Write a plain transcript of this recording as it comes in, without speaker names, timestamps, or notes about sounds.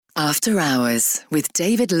After Hours with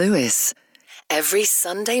David Lewis. Every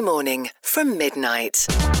Sunday morning from midnight.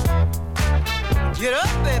 Get up,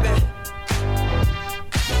 baby.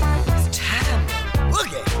 It's time to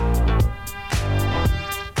boogie.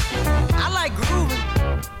 I like grooving.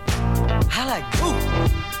 I like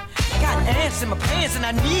grooving. I got ants in my pants and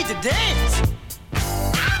I need to dance.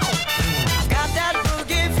 Ow! I got that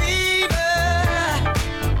boogie fever.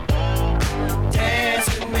 Dance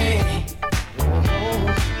with me.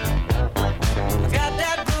 I got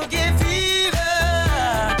that boogie fever.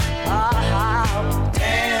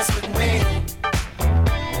 Dance with me.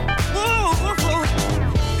 Woo, woo, woo.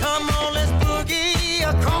 Come on, let's boogie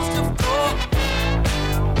across the floor.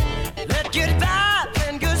 Let's get it vibe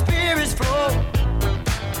and good spirits flow.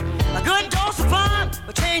 A good dose of fun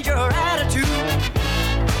will change your attitude.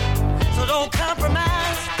 So don't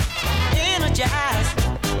compromise, energize,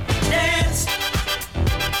 dance.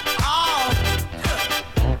 Oh,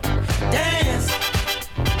 dance.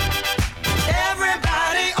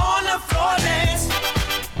 Everybody on the floor dance.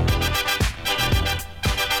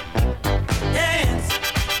 Dance.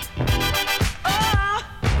 Oh,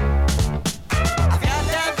 I got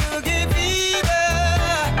that boogie fever.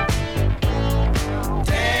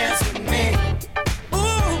 Dance with me.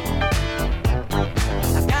 Ooh,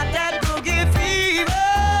 I've got that boogie fever.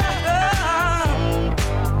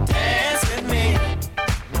 Dance with me.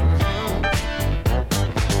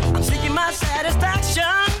 I'm seeking my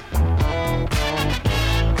satisfaction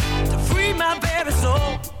to free my very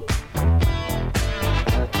soul.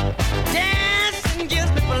 Dancing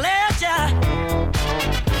gives me pleasure.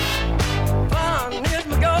 Fun is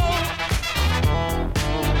my goal.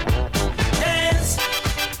 Dance.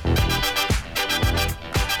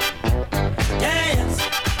 Dance.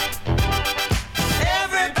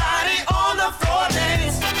 Everybody on the floor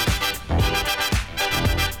dance.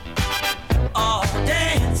 Oh,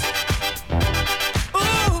 dance.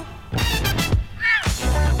 Ooh.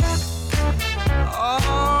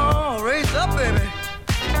 Oh, raise up, baby.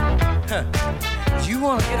 Huh. You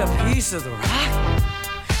wanna get a piece of the rock?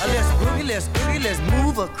 Let's boogie, let's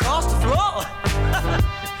move across the floor.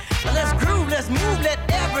 Let's groove, let's move, let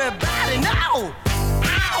everybody know.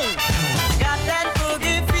 Ow! Got that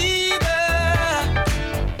boogie fever.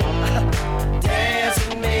 Dance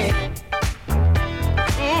with me.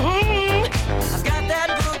 I've got that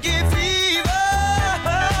boogie fever.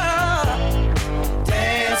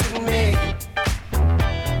 Dance with me.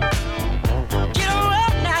 Get on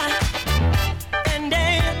up now and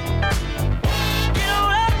dance. Get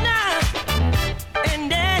on up now and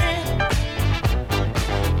dance.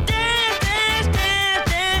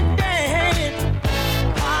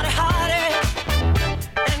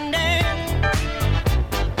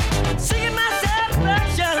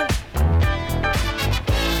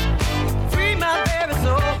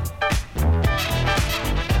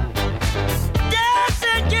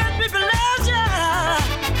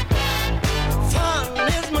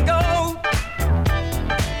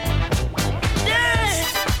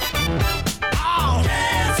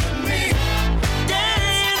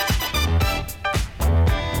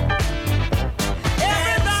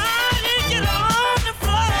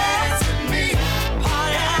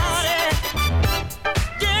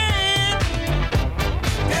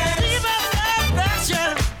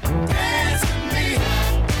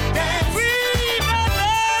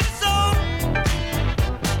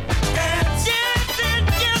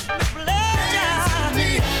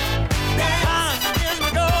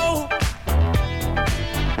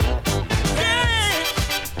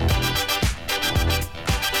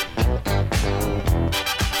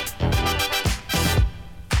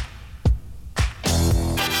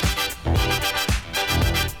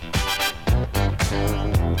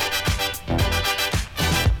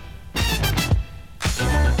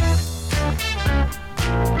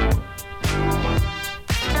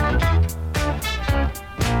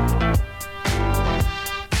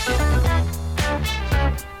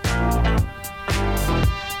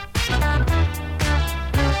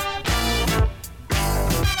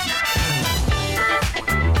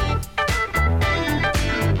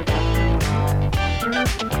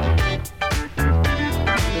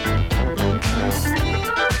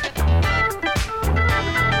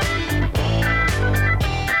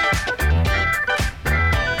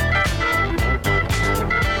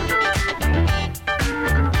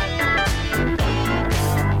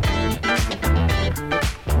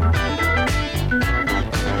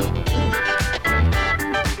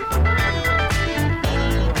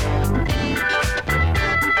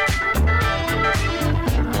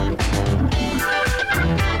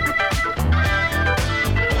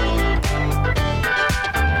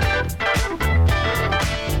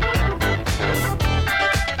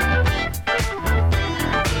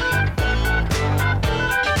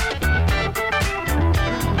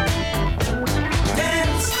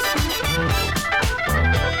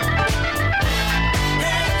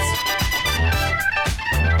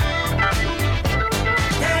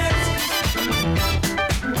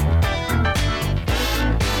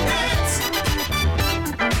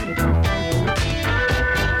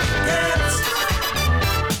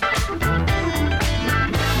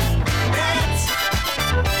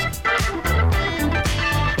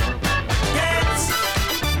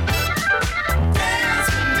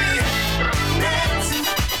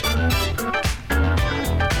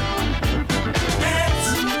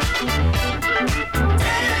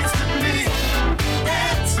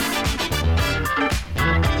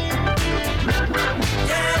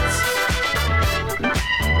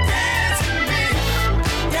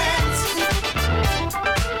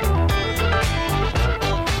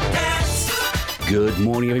 Good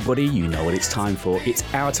morning, everybody. You know what it's time for. It's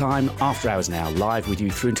our time, after hours now, live with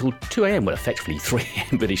you through until 2 a.m. Well, effectively 3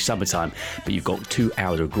 a.m. British summertime. But you've got 2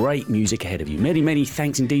 hours of great music ahead of you. Many, many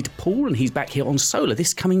thanks indeed to Paul, and he's back here on Solar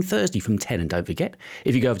this coming Thursday from 10. And don't forget,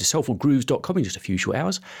 if you go over to soulfulgrooves.com in just a few short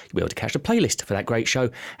hours, you'll be able to catch the playlist for that great show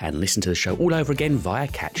and listen to the show all over again via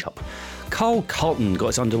catch-up. Carl Carlton got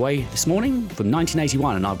us underway this morning from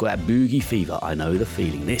 1981, and I've got that boogie fever. I know the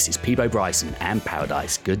feeling. This is Peabo Bryson and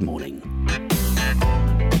Paradise. Good morning.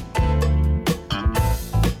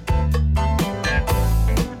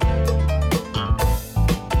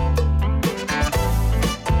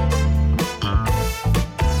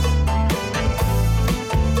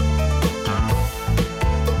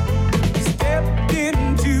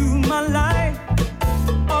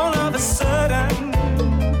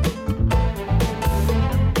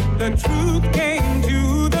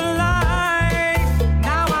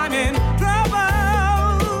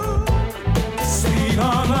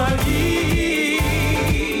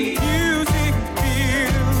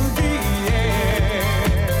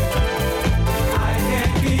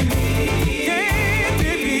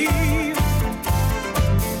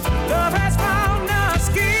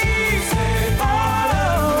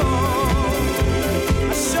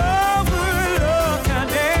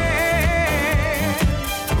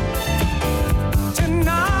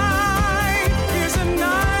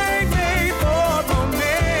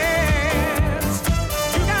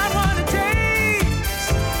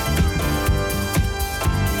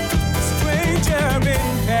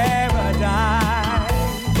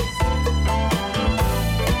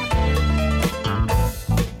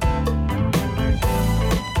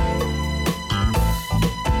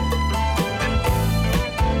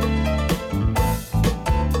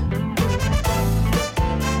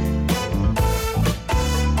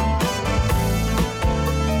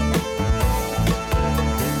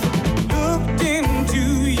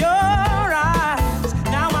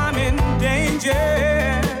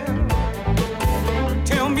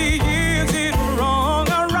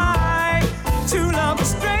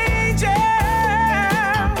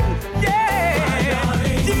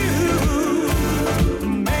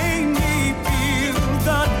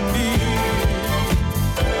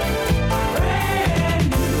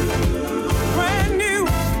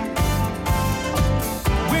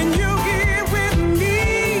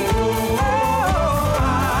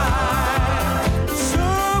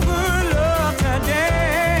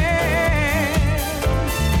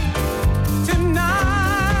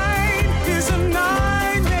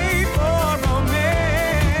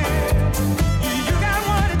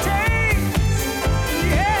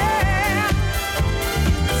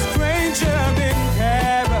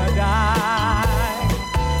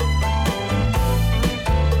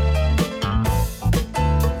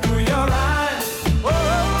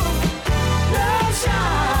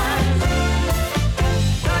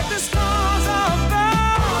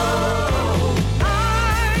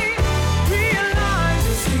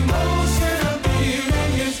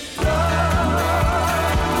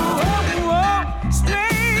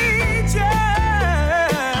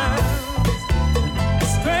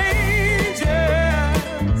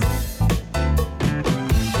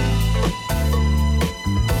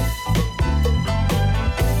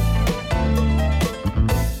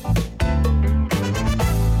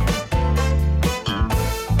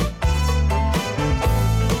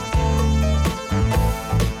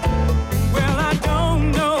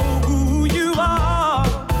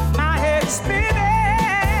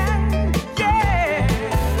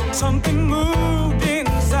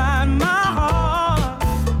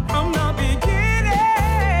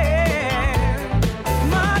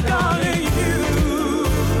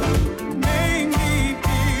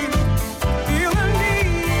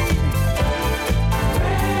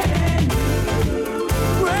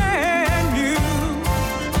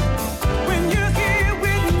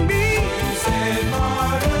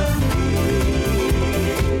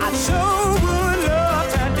 So would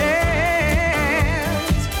love to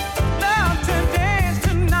dance.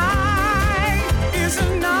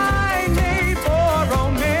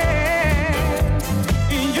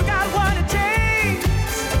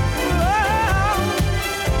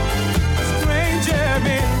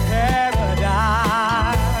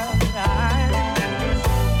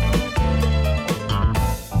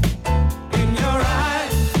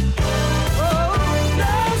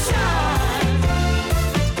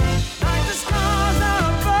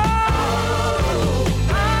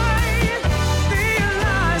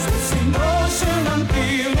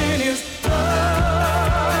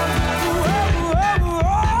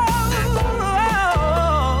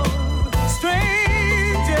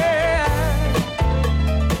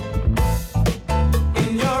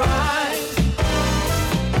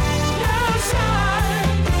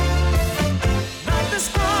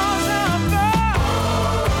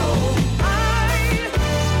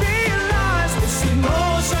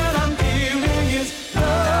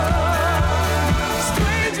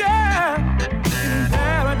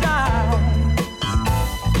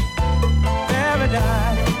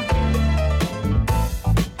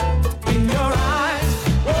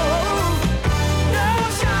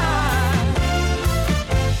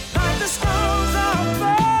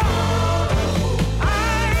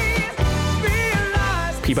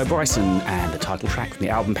 Peabo Bryson and the title track from the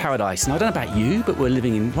album Paradise. And I don't know about you, but we're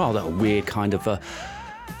living in rather a weird kind of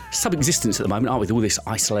sub-existence at the moment, aren't we, with all this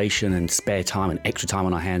isolation and spare time and extra time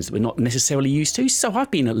on our hands that we're not necessarily used to. So I've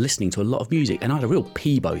been listening to a lot of music, and I had a real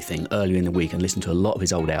Peabo thing earlier in the week and listened to a lot of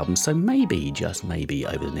his old albums. So maybe, just maybe,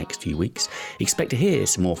 over the next few weeks, expect to hear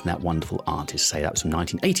some more from that wonderful artist. Say that was from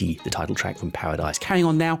 1980, the title track from Paradise. Carrying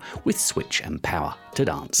on now with Switch and Power to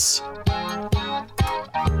Dance.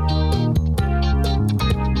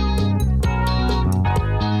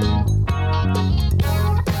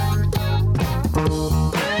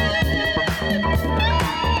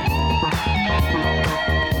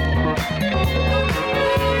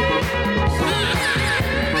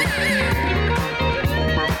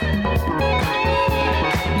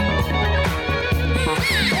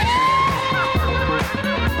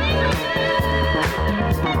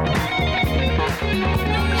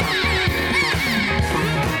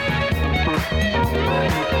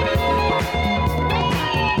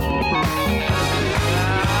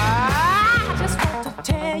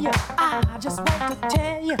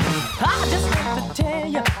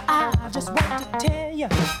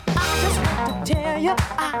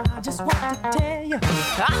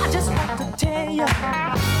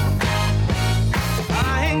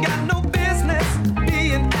 I ain't got no business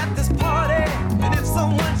being at this party, and if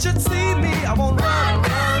someone should see me, I won't run.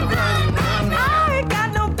 I ain't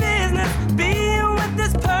got no business being with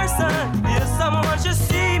this person. If someone should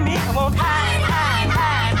see me, I won't hide.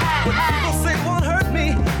 What people say won't hurt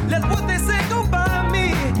me. Let what they say go by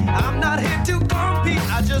me. I'm not here to compete.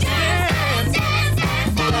 I just dance.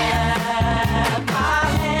 Clap my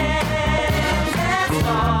hands and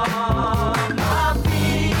stomp my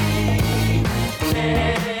feet.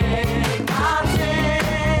 Take my attention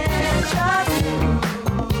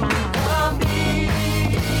to the beat.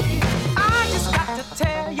 I just got to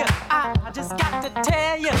tell you. I just got to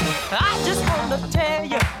tell you. I just wanna tell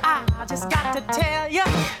you. I just got to tell you.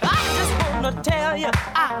 I just wanna tell you.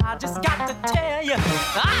 I just got to tell you.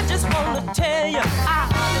 I just wanna tell you. I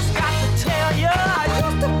just got to tell you. I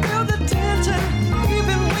used to feel the tension,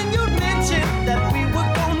 even when you mentioned that we were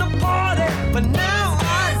gonna party, but now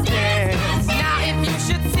I dance. Now if you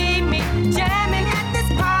should see me jamming at this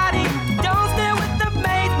party, don't stare with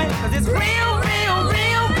amazement, 'cause it's real.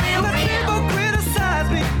 Let people criticize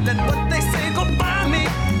me, let what they say go by me.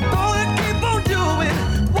 Gonna keep on doing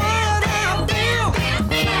what I feel.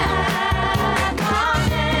 Clap my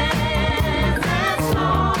hands and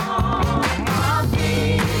stomp my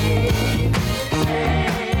feet.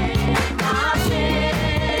 Take my attention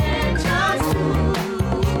to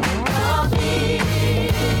the beat.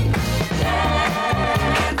 Let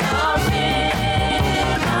the rhythm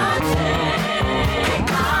take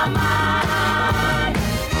my mind.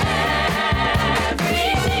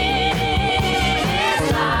 Everything is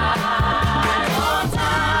right on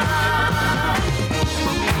time.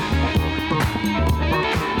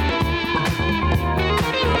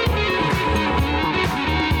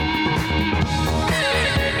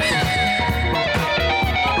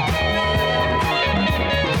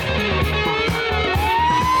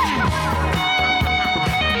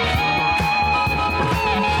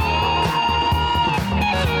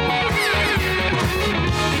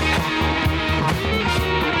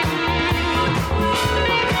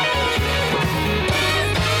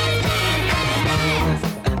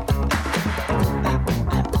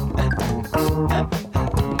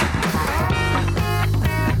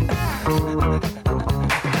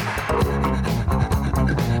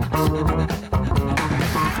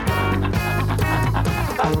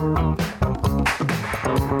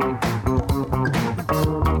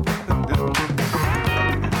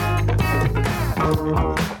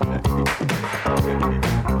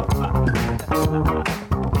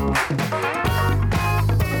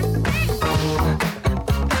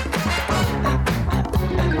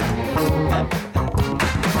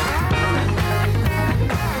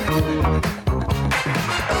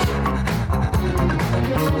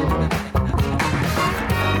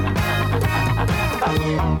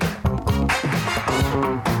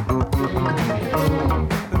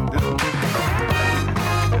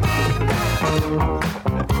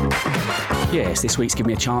 Yes, this week's given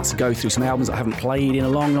me a chance to go through some albums I haven't played in a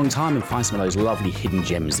long time and find some of those lovely hidden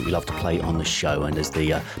gems that we love to play on the show. And as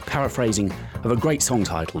the paraphrasing of a great song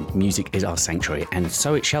titled Music is Our Sanctuary, and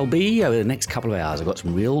so it shall be over the next couple of hours. I've got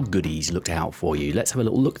some real goodies looked out for you. Let's have a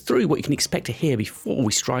little look through what you can expect to hear before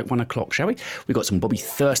we strike 1 o'clock, shall we? We've got some Bobby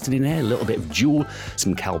Thurston in there, a little bit of Jewel,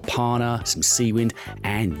 some Kalpana, some Seawind,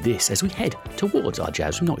 and this as we head towards our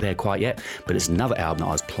jazz. We're not there quite yet, but it's another album that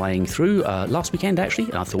I was playing through last weekend actually,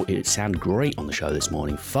 and I thought it sounded great great on the show this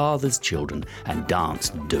morning. Fathers, Children and Dance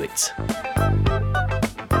Do It.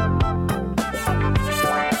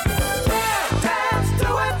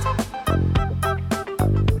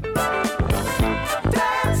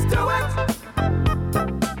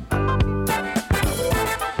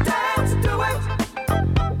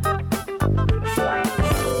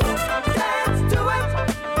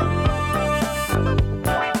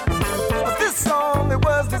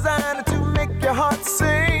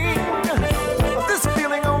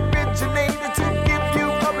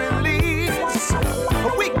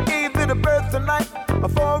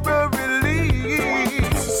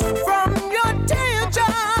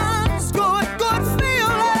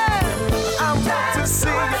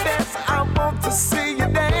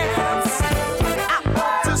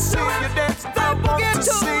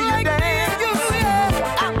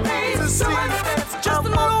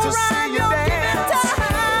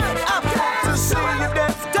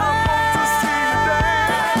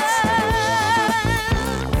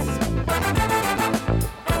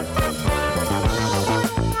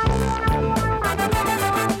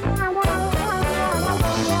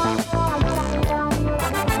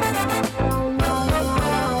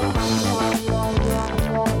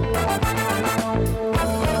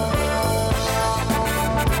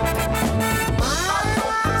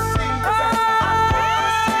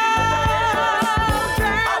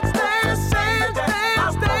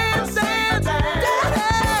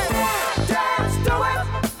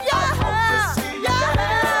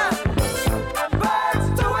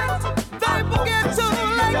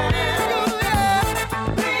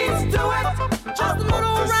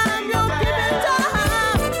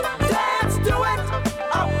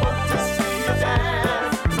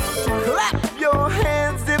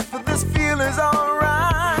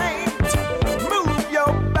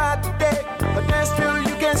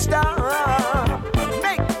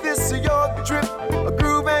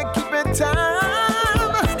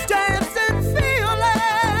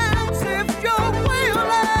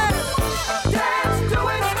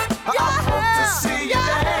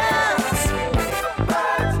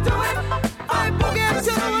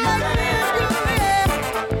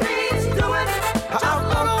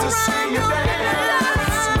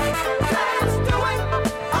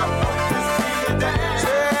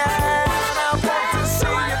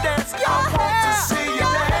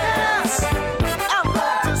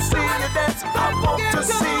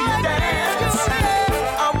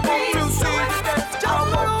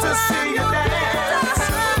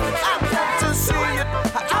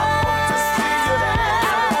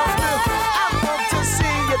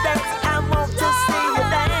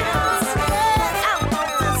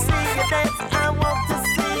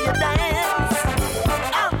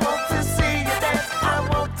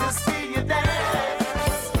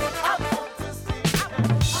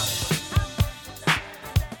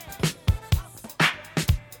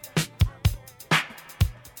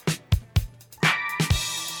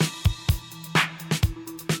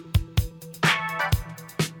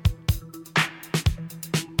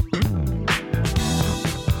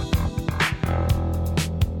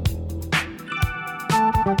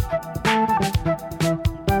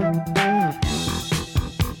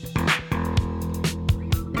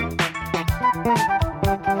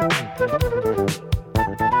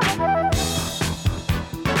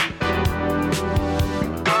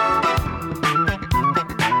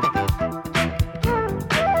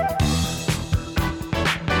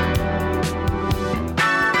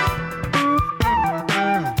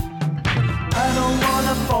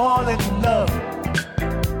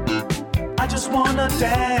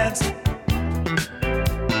 Dance.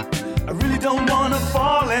 I really don't wanna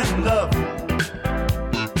fall in love.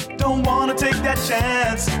 Don't wanna take that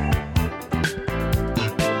chance.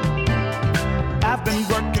 I've been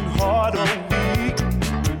working hard all week,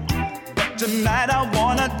 but tonight I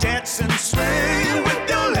wanna dance and swing with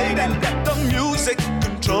you, lady, and let the music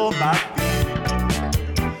control my feet.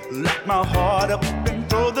 Lock my heart up and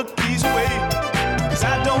throw the keys away, 'cause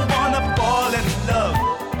I don't wanna fall in love.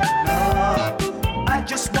 I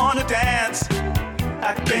just wanna dance,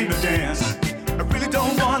 I came to dance. I really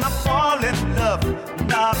don't wanna fall in love,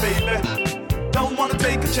 nah baby, don't wanna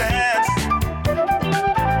take a chance.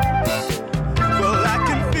 Well, I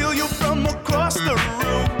can feel you from across the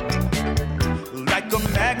room. Like a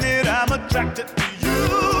magnet, I'm attracted to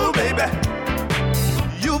you, baby.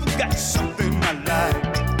 You've got something I like.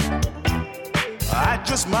 I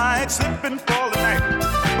just might slip and fall tonight,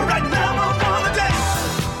 but right now I wanna dance.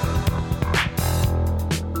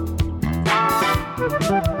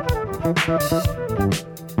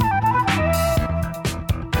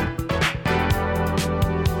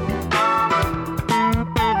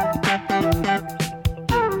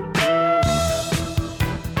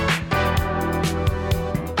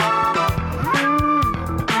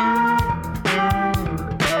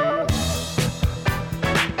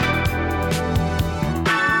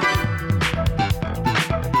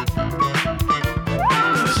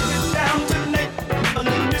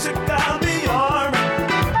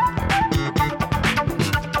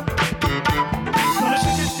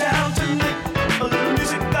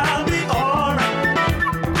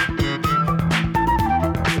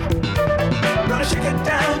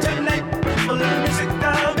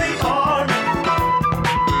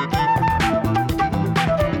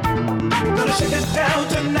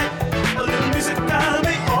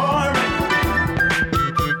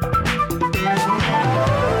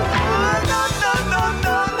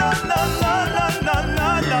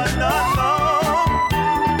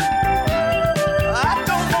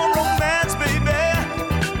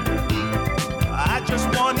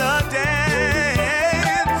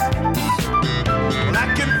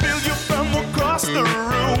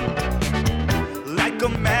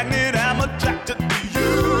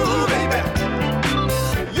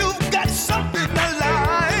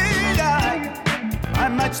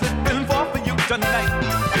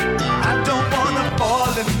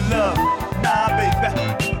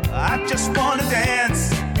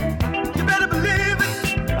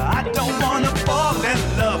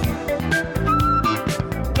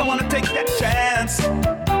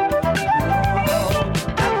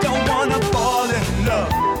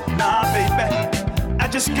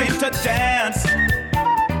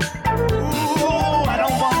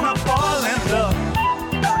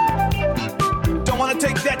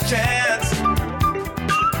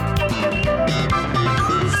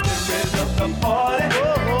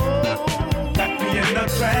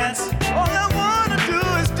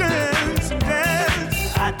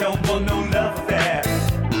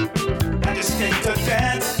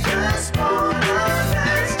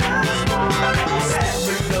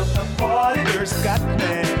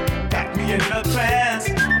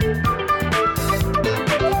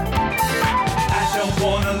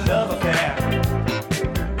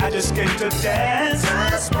 just came to dance.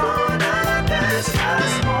 Just wanna dance,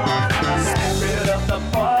 just wanna dance. Spirit of the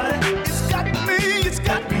party, it's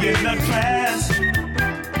got me in a trance.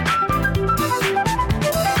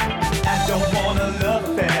 I don't wanna love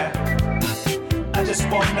affair, I just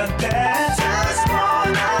wanna dance. Just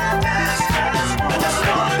wanna dance, I just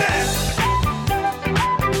wanna dance.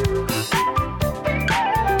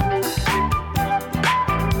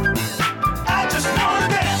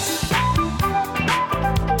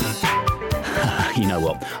 You know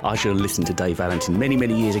what? I should have listened to Dave Valentin many,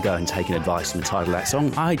 many years ago and taken advice from the title of that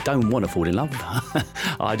song. I don't want to fall in love.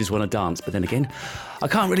 I just want to dance. But then again, I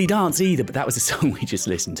can't really dance either. But that was the song we just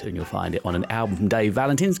listened to, and you'll find it on an album from Dave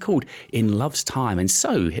Valentin's called In Love's Time. And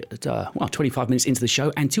so, 25 minutes into the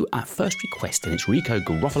show, and to our first request, and it's Rico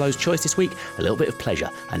Garofalo's choice this week, A Little Bit of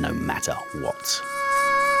Pleasure, and No Matter What.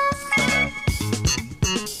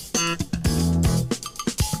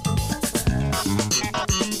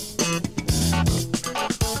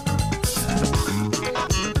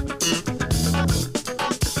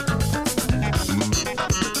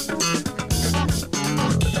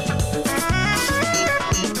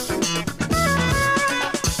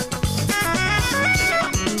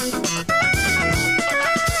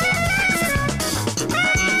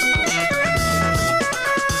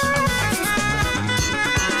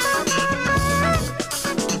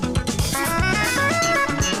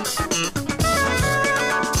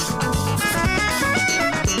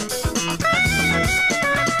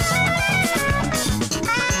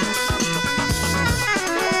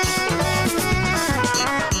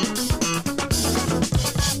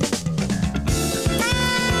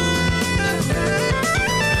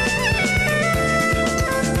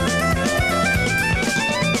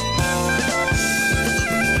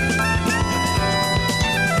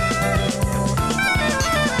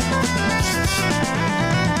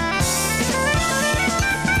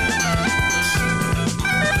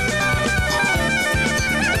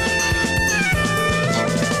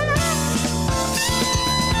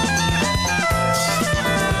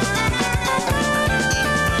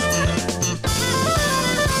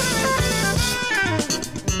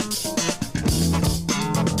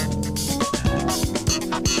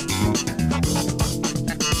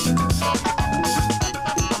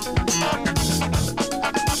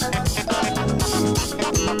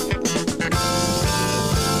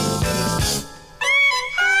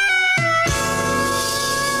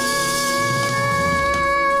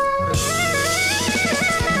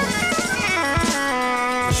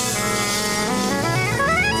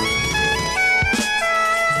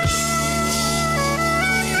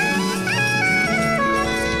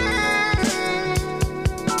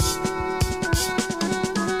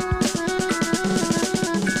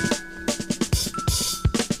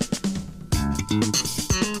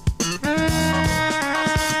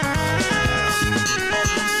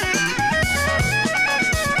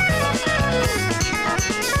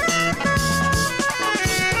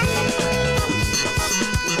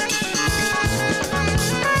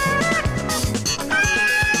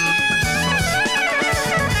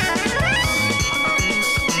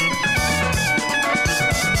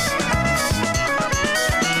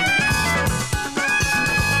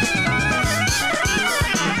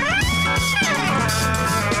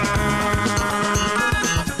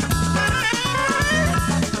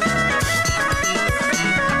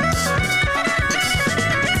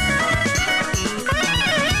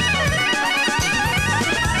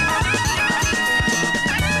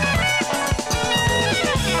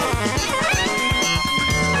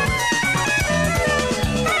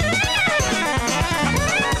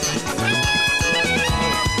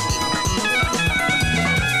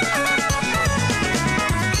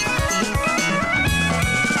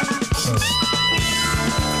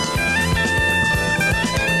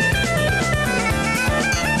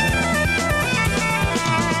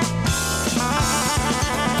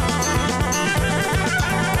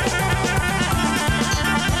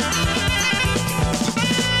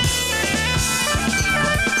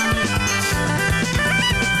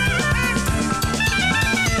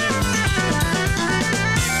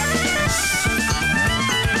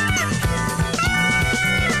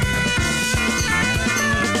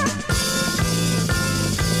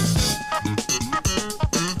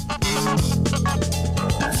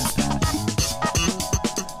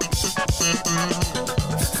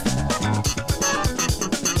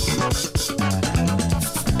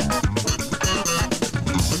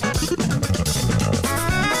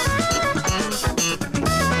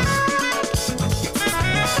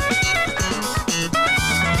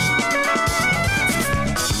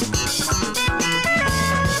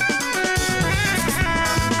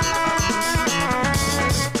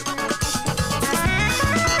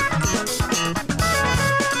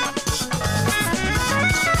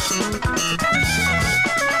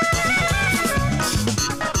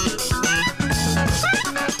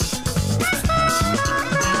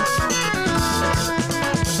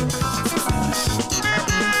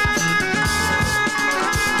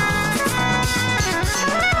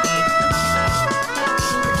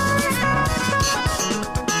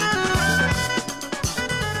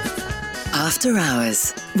 After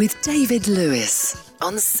Hours with David Lewis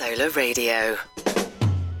on Solar Radio.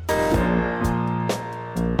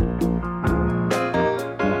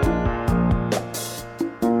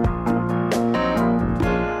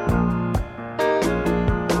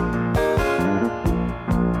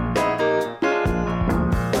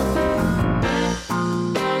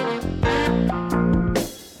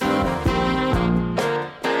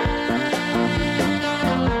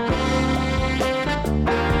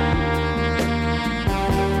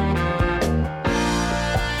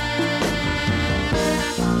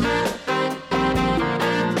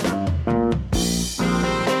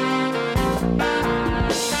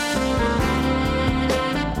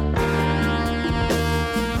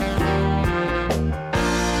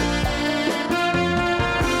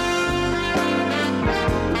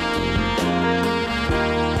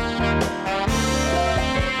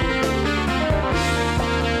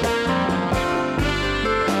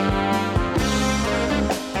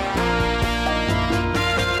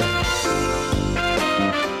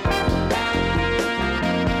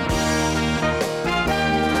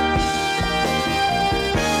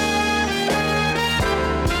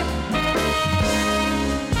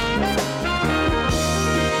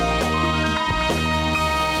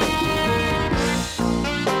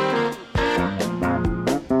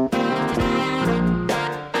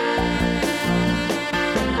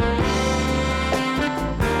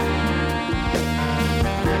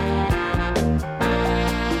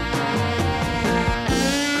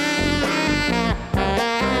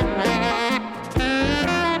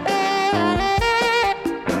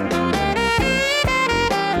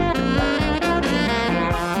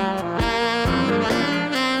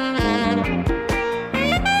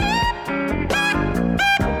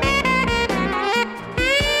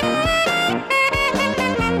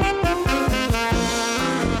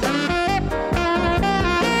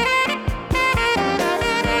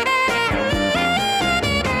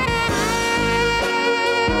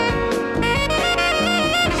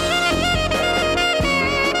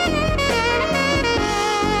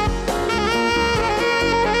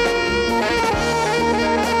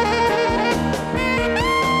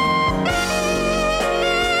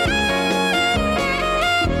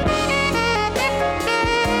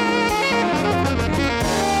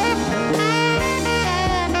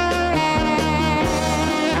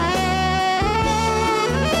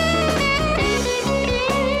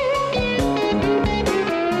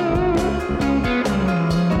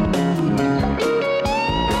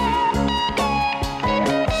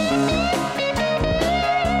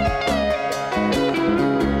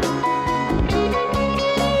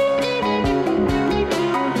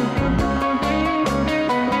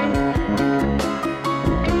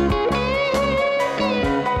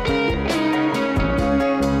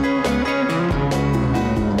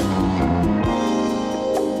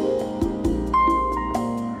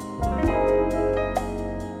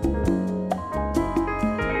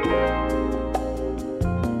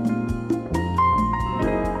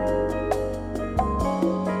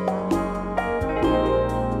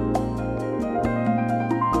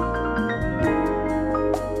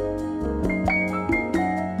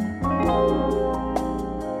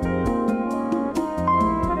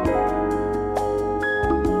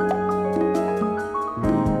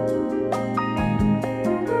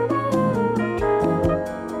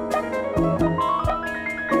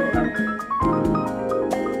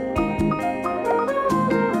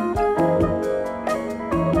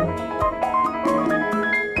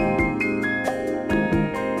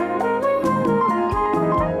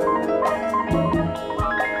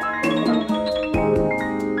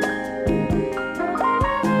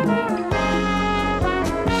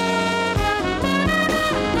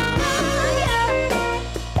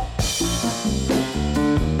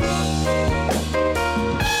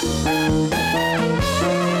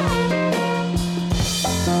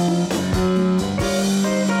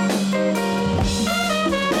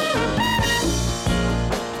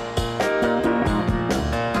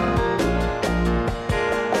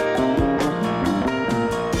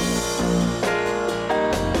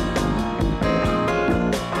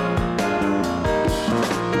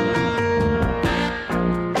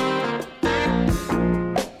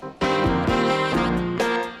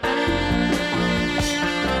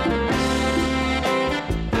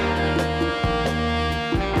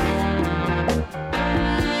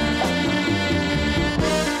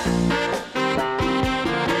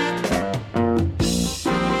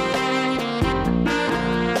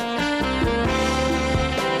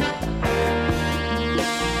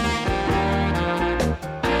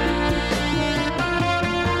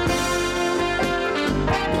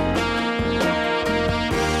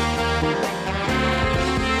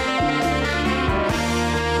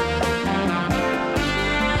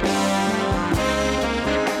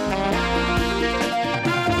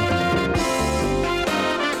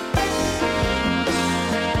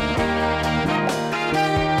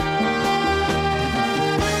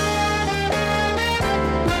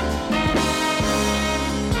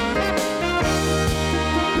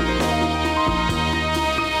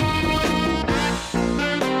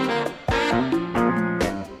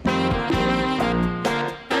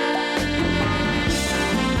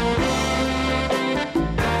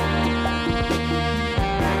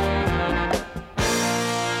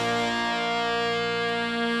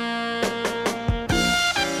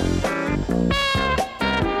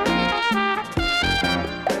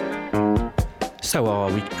 So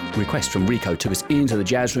our request from Rico took us into the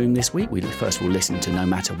jazz room this week. We first of all listened to No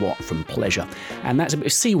Matter What from Pleasure, and that's a bit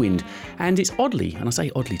of Seawind, and it's oddly, and I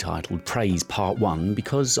say oddly titled, Praise Part 1,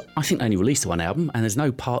 because I think they only released one album and there's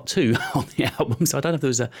no Part 2 on the album, so I don't know if there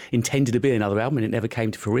was intended to be another album and it never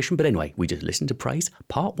came to fruition, but anyway, we just listened to Praise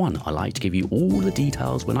Part 1. I like to give you all the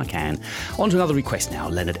details when I can. On to another request now.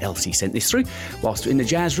 Leonard Elsie sent this through whilst in the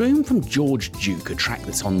jazz room from George Duke, a track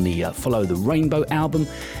that's on the Follow the Rainbow album,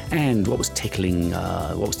 and what was tickling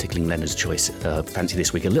Leonard's choice fancy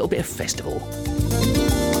this week, a little bit of Festival.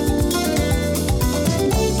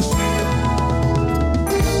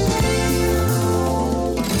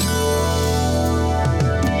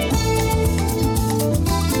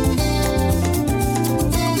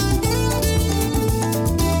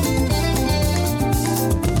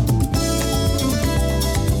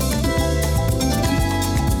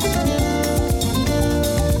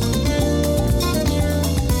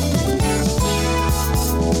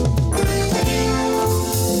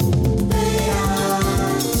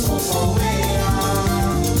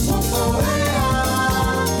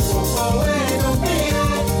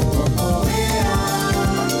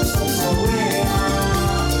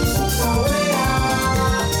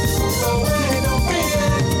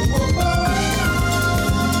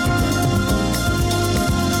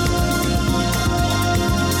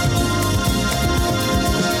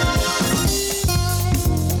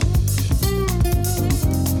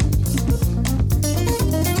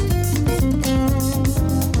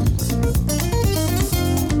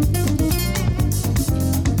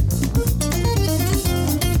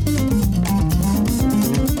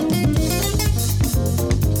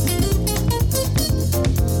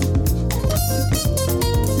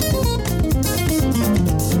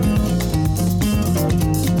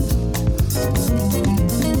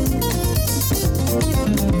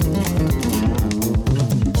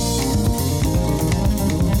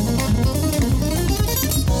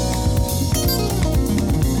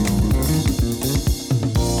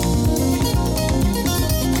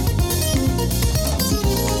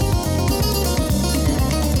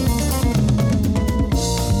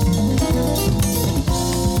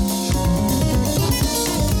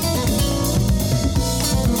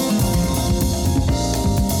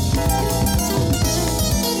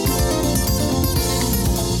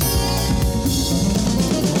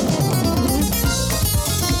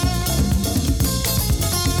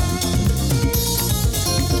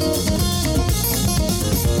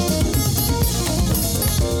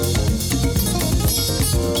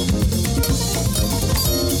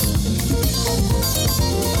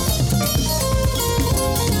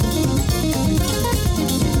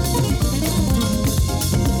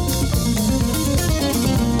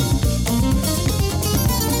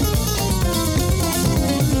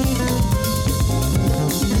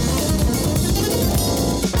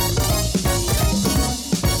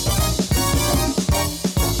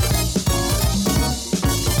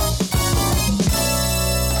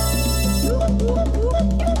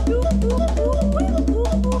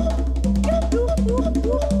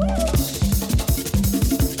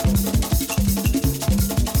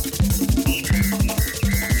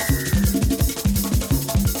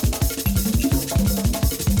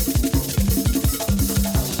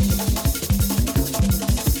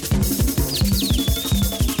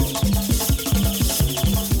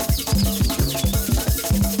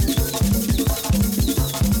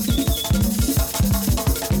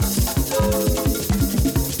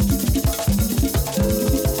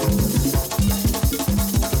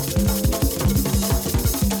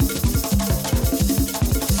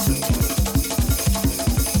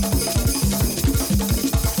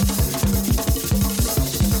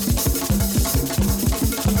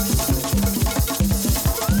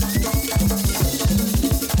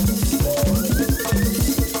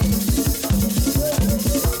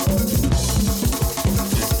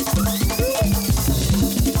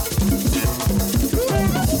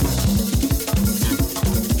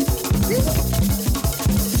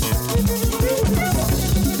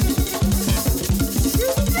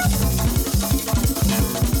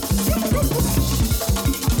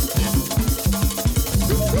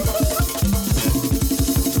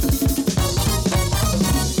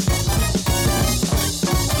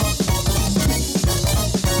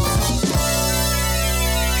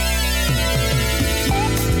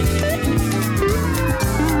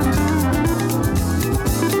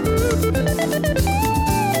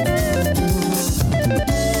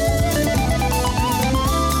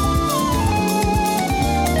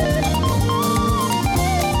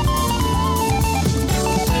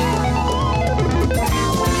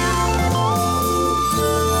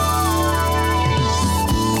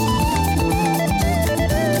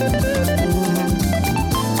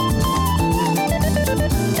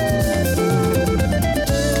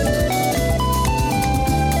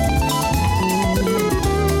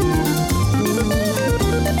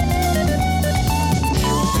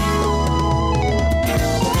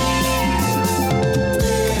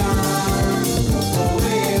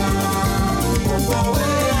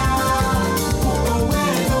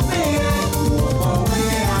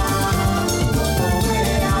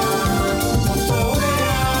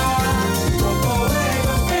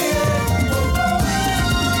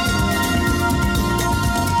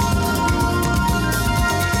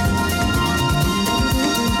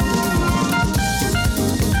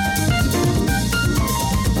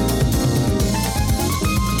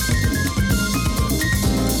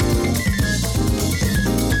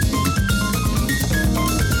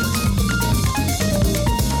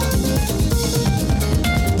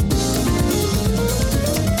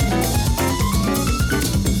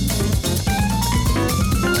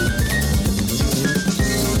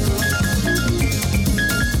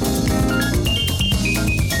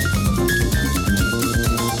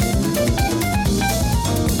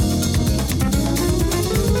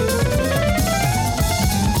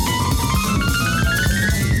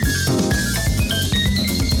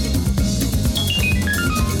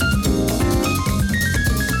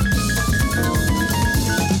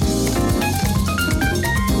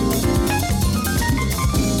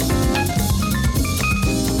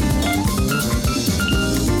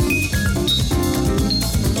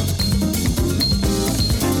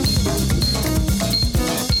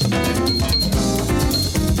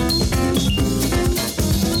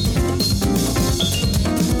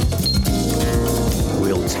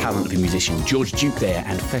 Expedition, George Duke there,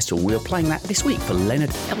 and Festival. We are playing that this week for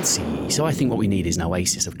Leonard Elsey. So I think what we need is an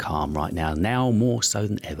oasis of calm right now more so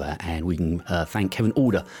than ever. And we can thank Kevin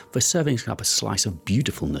Alder for serving us up a slice of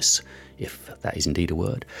beautifulness, if that is indeed a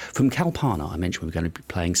word. From Kalpana, I mentioned we were going to be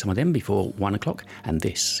playing some of them before 1 o'clock, and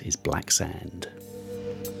this is Black Sand.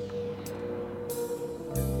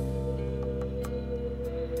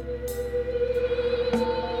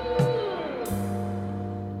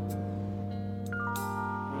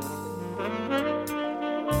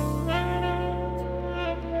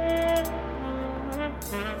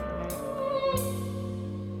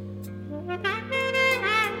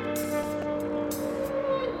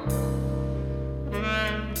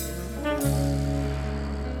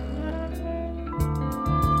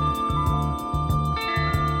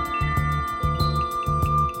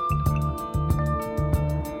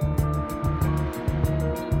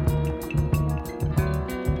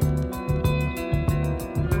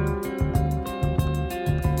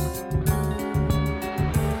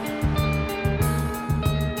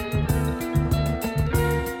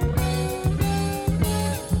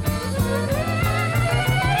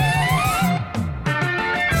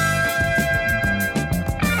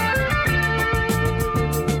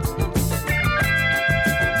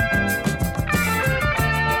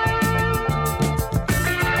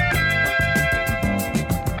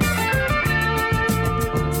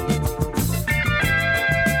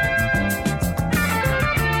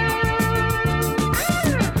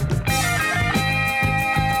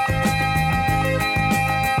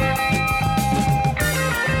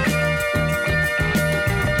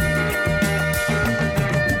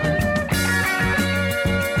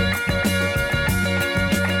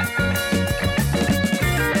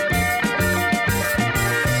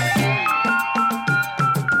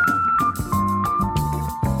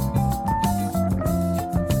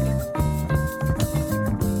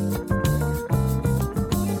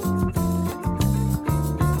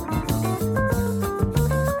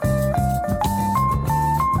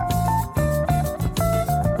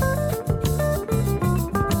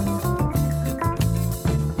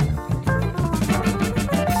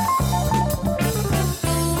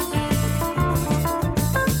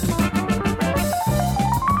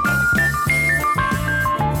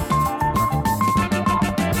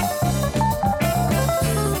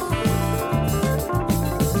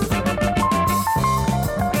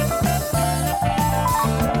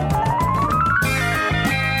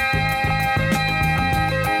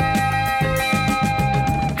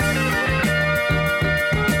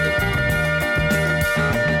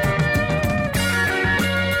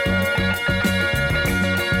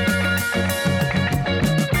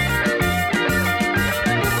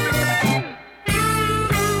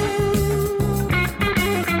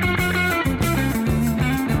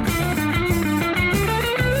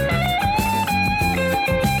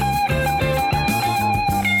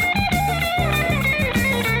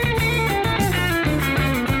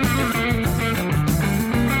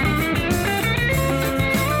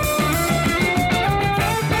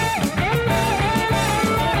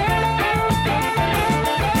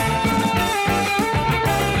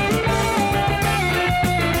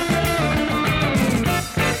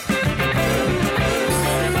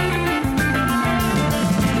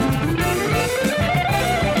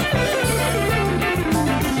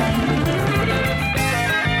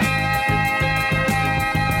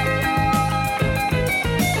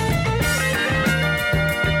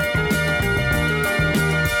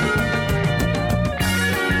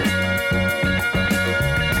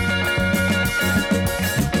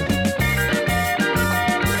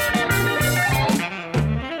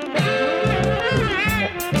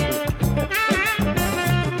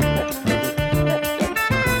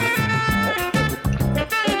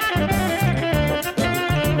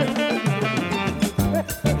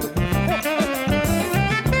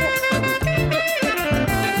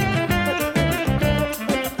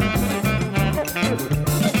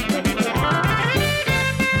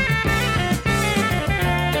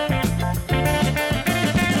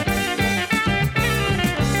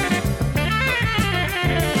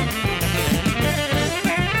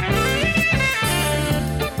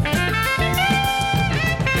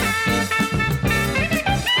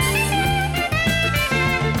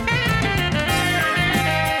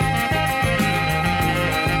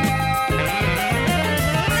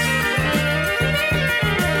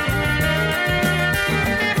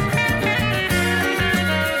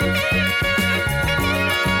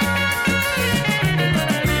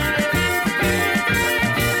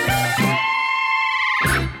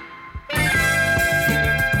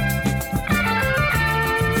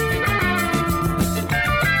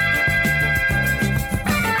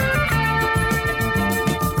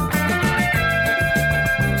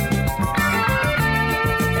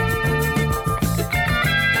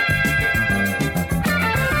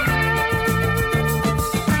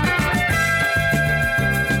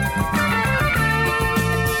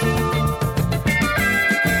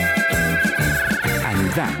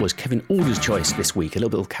 That was Kevin Alder's choice this week, a little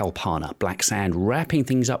bit of Kalpana, Black Sand, wrapping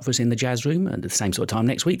things up for us in the jazz room. And at the same sort of time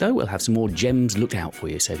next week, though, we'll have some more gems looked out for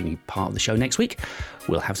you. So if you're part of the show next week,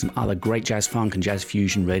 we'll have some other great jazz funk and jazz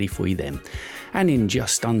fusion ready for you then. And in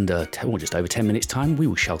just over 10 minutes' time,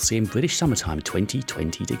 we shall see in British Summertime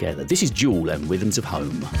 2020 together. This is Jewel and Rhythms of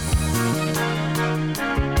Home.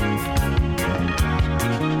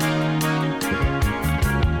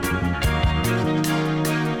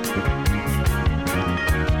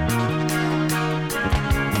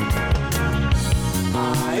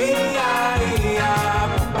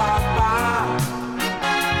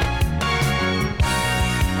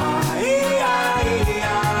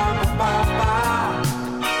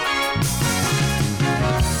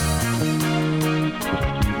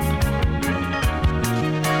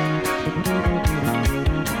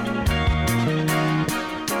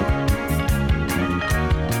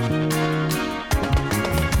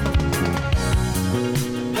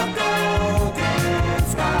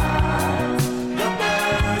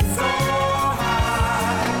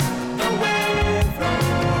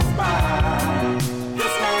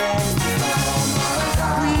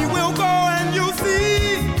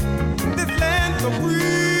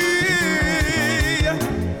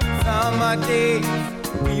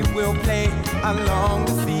 Along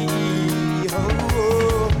the sea,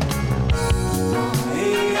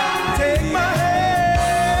 take my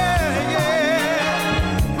hand,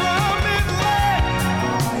 promised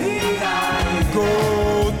land,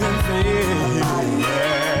 golden field,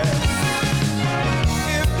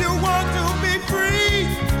 If you want to be free,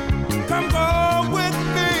 come go with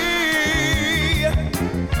me.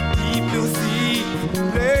 Deep blue sea,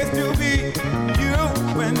 place to be, you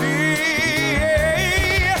and me.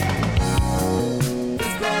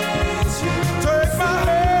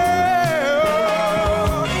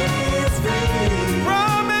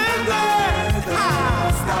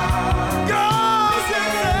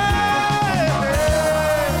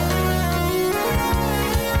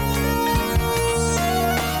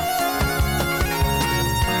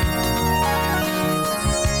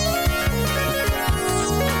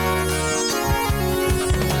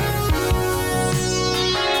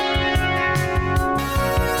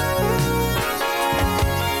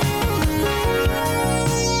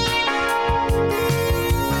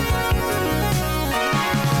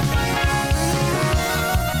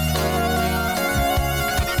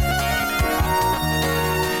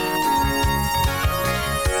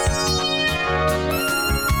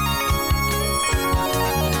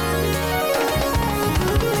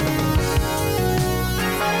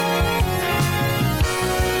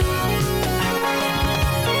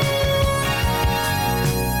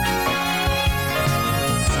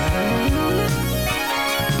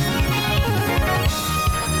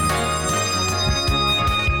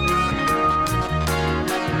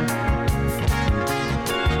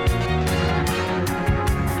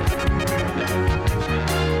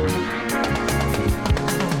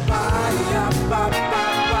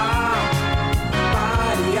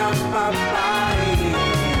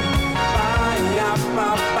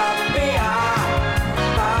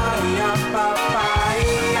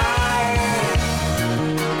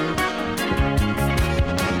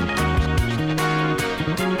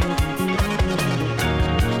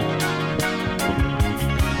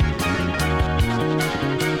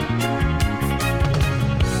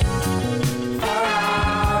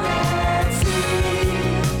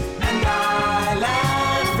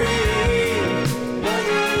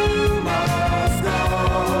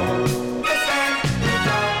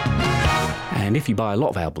 If you buy a lot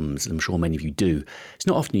of albums, and I'm sure many of you do, it's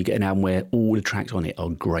not often you get an album where all the tracks on it are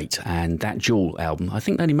great. And that Jewel album, I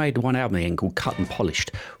think they only made one album again called Cut and Polished,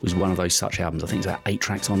 was one of those such albums. I think there's about 8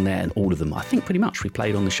 tracks on there, and all of them, I think pretty much we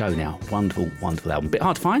played on the show now. Wonderful, wonderful album. Bit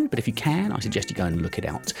hard to find, but if you can, I suggest you go and look it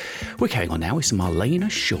out. We're carrying on now with some Marlena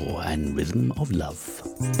Shaw and Rhythm of Love.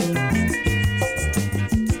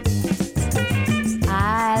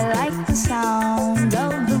 I like the sound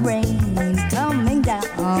of the rain coming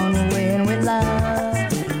down when we love,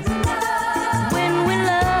 when we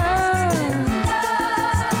love.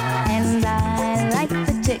 And I like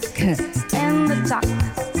the tick and the tock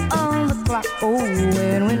of the clock, oh,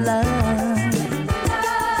 when we love,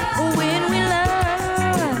 when we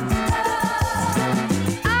love.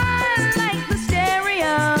 I like the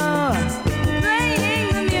stereo playing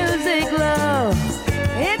the music low.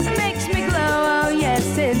 It makes me glow, oh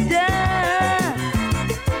yes it does.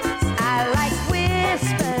 I like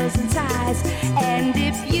whispers and sighs, and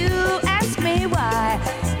if you ask me why,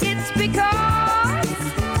 it's because,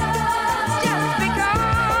 just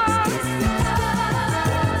because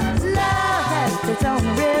love has its own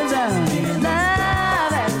rhythm. Love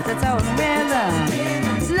its own rhythm.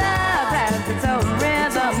 Love has its own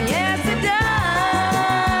rhythm. Yes, it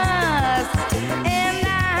does. And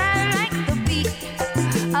I like the beat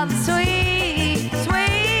of the sweet,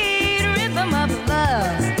 sweet rhythm of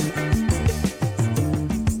love.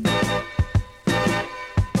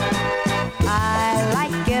 I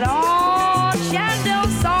like it all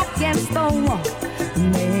shadows soft against the wall,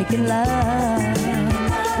 making love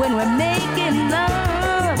when we're making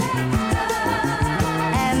love.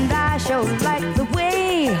 And I sure like the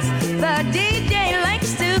way the DJ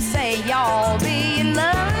likes to say, y'all be in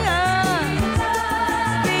love,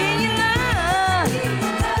 be in love.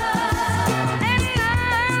 And I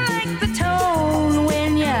like the tone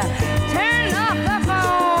when you turn off the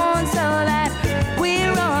phone so that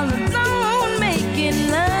we're all alone making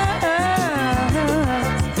love.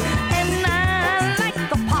 And I like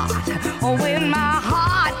the part when my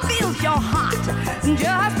heart feels your heart,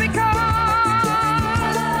 just because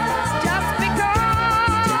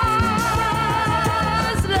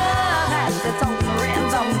love has its own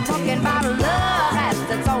rhythm. Talking about love has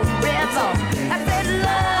its own rhythm. I said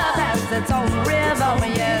love has its own rhythm,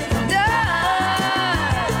 yes it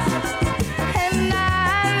does. And I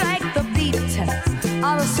like the beat of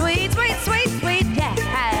the sweet, sweet, sweet, sweet,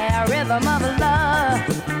 yeah, rhythm of love.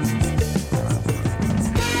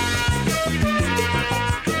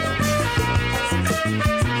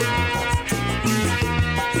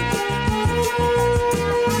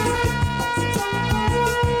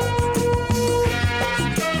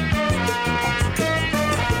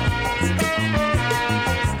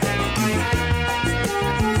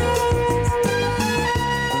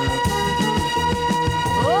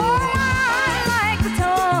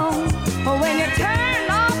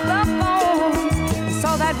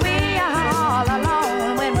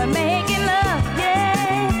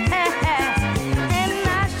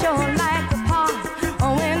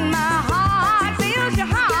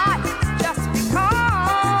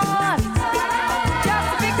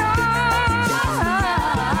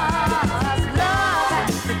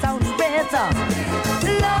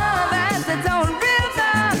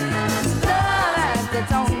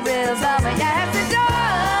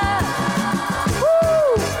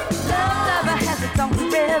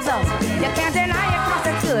 You can't deny it 'cause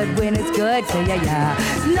it's good when it's good to you, yeah.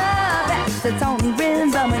 Love has its own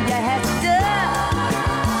rhythm and you have to do.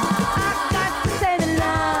 I got to say that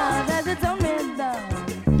love has its own rhythm.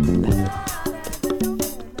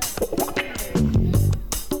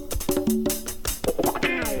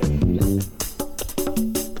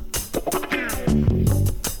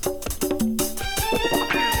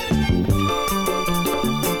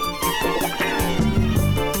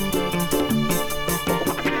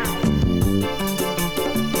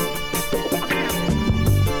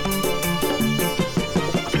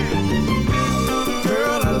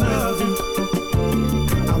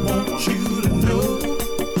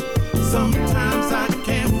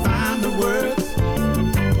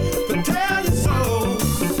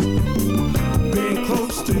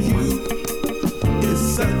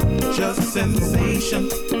 Sensation,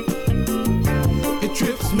 it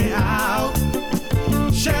trips me out,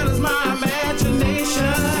 shatters my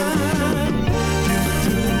imagination. You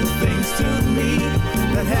do things to me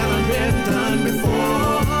that haven't been done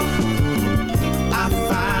before. I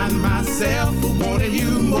find myself wanting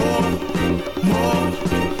you more, more,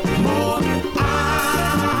 more.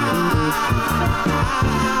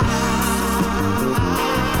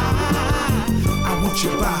 I want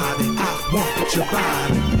your body, I want your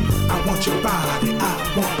body. I want your body, I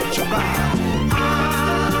want your body.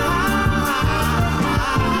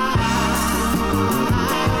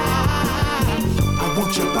 I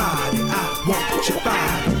want your body, I want your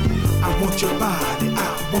body. I want your body, I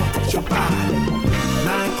want your body.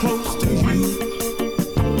 Lying close to you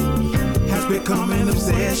has become an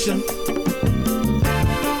obsession.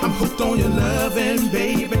 I'm hooked on your loving,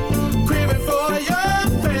 baby, craving for your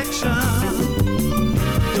affection.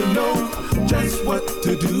 You know just what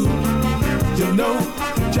to do, you know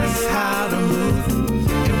just how to move.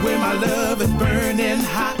 And when my love is burning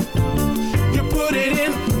hot, you put it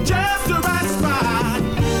in just the right spot.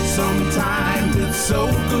 Sometimes it's so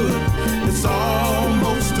good, it's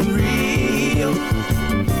almost unreal.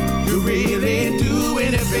 You really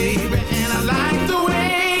doing it, baby, and I like the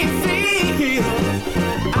way you feel.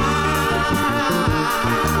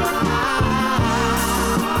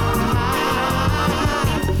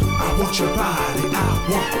 I want your body, I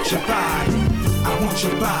want your body. I want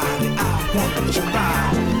your body, I want your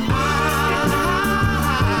body.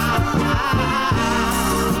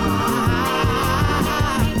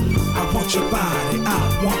 I want your body, I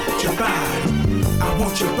want your body. I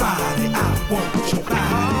want your body, I want your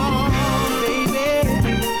body.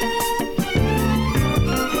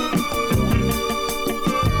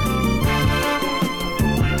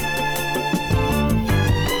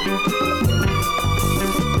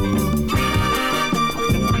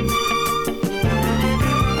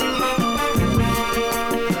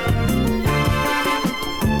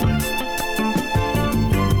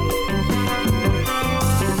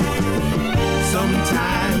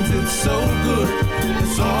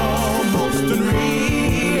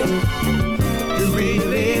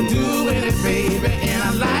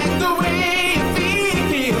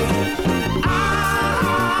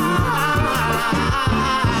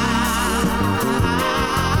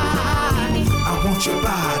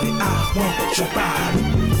 body, I want your body.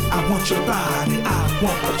 I want your body, I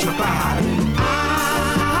want your body.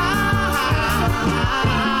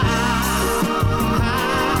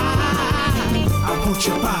 I want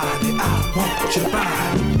your body, I want your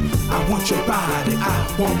body. I want your body, I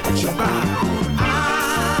want your body.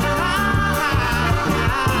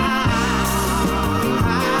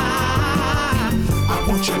 I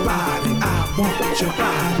want your body, I want your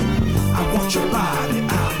body. I want your body,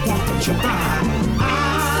 I want your body.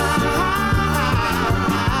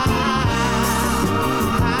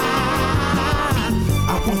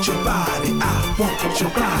 I want your body, I want your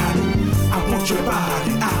body. I want your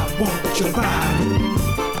body, I want your body.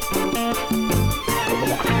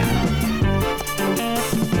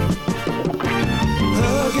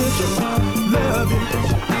 Hug it, love it,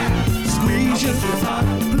 squeeze you,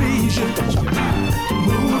 please you,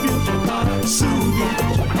 move you, soothe you,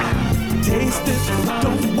 taste it,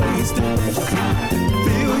 don't waste it,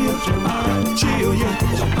 feel you, chill you,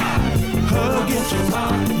 hug it,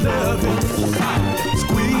 love it,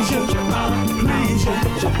 squeeze you, please you,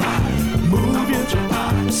 move you,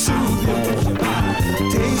 soothe you,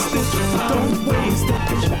 taste it, don't waste it,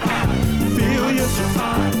 feel you,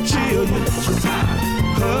 chill you,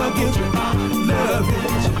 hug it, love it,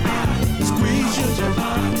 squeeze you,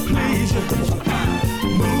 please you,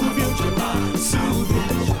 move you, soothe you.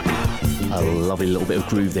 A lovely little bit of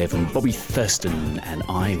groove there from Bobby Thurston and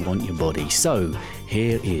I Want Your Body. So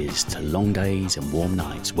here is to Long Days and Warm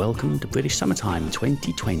Nights. Welcome to British Summertime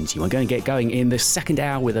 2020. We're going to get going in the second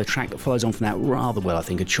hour with a track that follows on from that rather well, I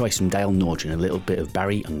think. A choice from Dale Nordgen, a little bit of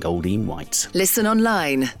Barry and Goldine White. Listen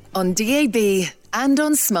online, on DAB and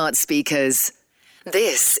on smart speakers.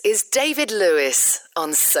 This is David Lewis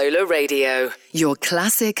on Solar Radio, your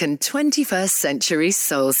classic and 21st century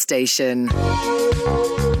soul station.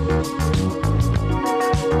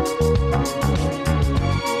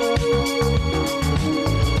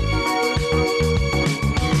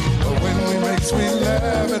 Sweet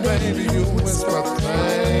love, and baby, you whisper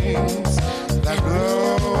things that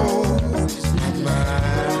blows my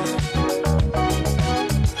mind.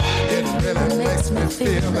 It really makes me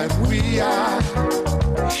feel that we are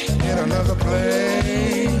in another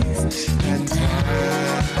place and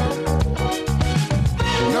time.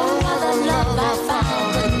 No other love I found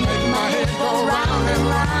that make my head go round and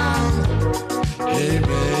round. Hey,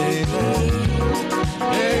 baby,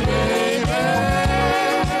 hey, baby.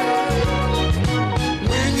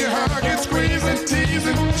 Squeezing,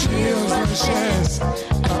 teasing, chills and chest up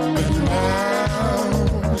and down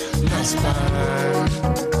my spine.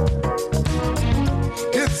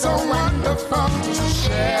 It's so wonderful to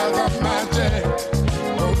share the magic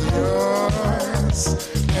of yours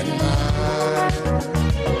and mine.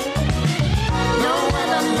 No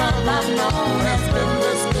other love I've known has been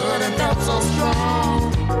this good and felt so strong.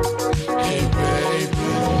 Hey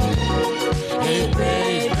baby, hey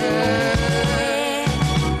baby.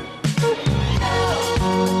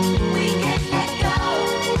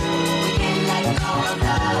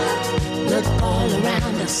 Look all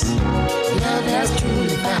around us, love has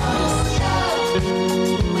truly found us.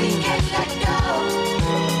 We can't let go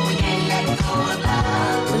of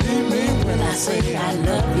love. Believe me when I say I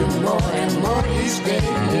love you more and more each day.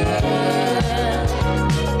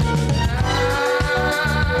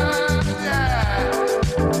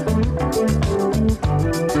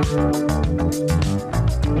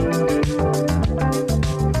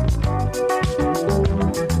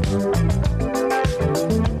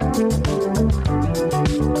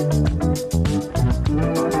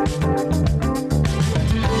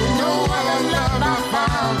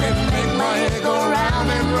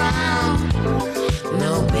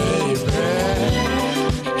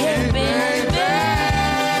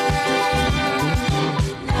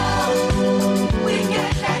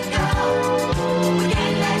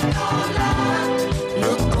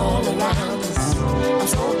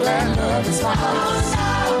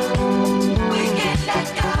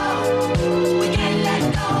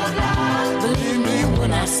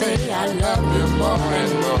 I love you more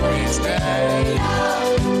and more each day.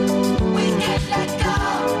 Love, we can't let go.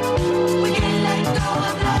 We can't let go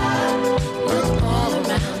of love. Look all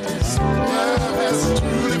around us. Love has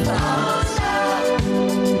truly found us. Love,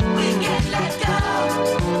 we can't let go.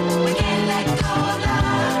 We can't let go of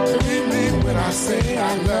love. Believe me when I say I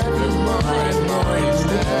love you more and more each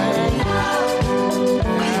day. Love,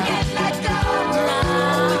 we can't let go.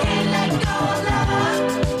 Love, we can't let go of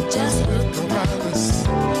love. Just look around us.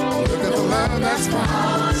 Love that's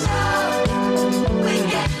found. We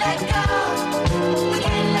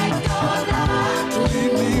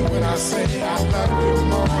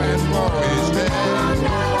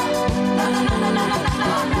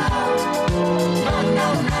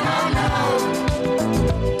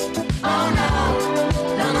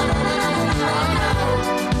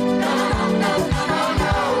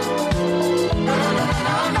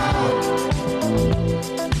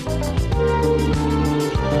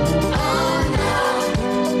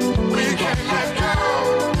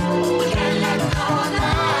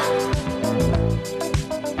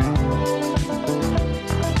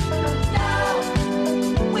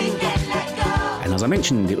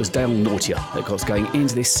mentioned it was Dale Nortier that got us going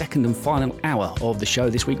into this second and final hour of the show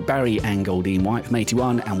this week. Barry and Goldine White from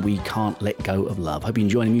 81 and We Can't Let Go of Love. Hope you're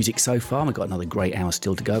enjoying the music so far. We've got another great hour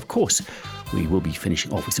still to go. Of course, we will be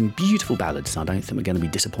finishing off with some beautiful ballads. I don't think we're going to be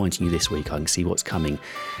disappointing you this week. I can see what's coming.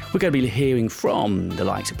 We're going to be hearing from the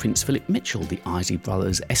likes of Prince Philip Mitchell, the Isley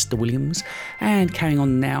Brothers, Esther Williams, and carrying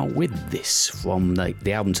on now with this from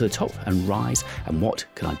the album To the Top and Rise, and What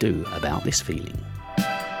Can I Do About This Feeling?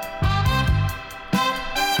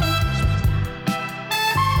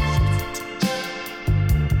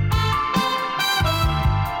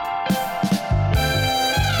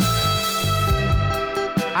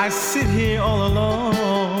 I sit here all alone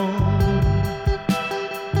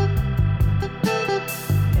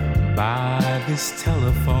by this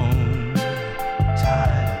telephone,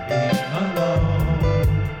 tired of being alone,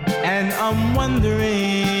 and I'm wondering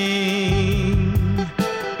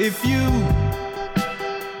if you'll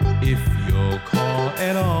call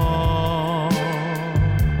at all.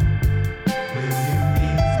 Will you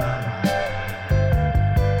ease my mind?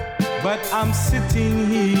 But I'm sitting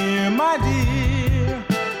here, my dear,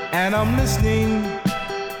 and I'm listening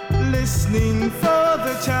for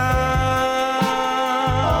the child.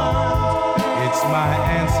 It's my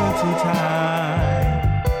answer to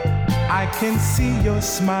time. I can see your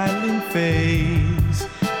smiling face,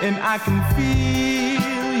 and I can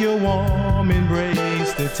feel your warm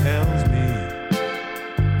embrace that tells me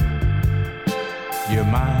you're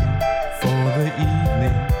mine for the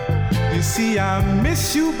evening. You see, I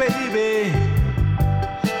miss you, baby.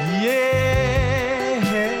 Yeah.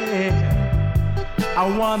 I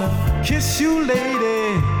wanna kiss you,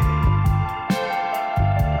 lady.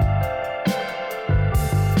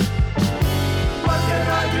 What can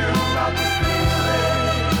I do about this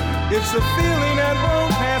feeling? It's a feeling that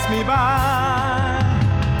won't pass me by.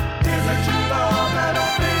 Isn't your love that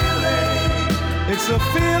I'm feeling? It's a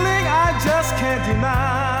feeling I just can't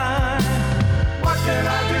deny. What can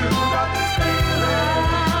I do about this feeling?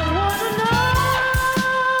 I wanna know.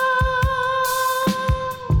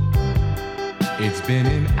 It's been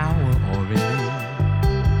an hour already,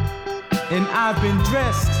 and I've been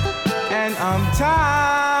dressed, and I'm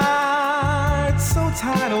tired, so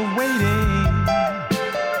tired of waiting.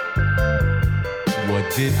 What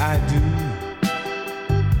did I do?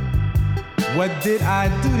 What did I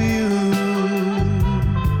do to you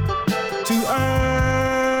to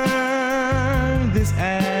earn this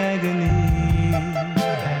agony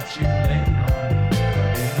that you laid on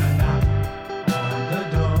me in a knock on the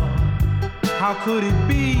door? How could it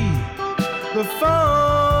be? The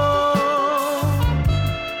phone,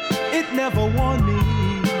 it never warned me.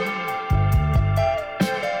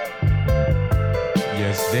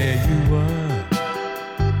 Yes, there you were,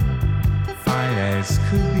 fine as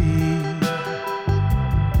could be,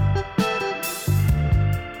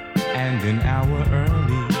 and an hour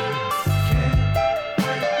early. Can't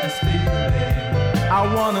fight this feeling. I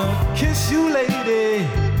wanna kiss you, lady.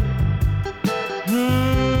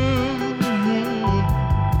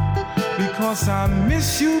 Because I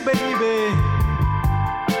miss you, baby.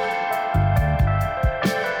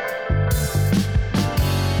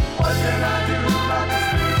 What can I do about this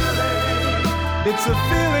feeling? It's a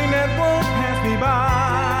feeling that won't pass me by.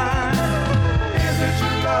 Is it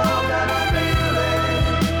your love that I'm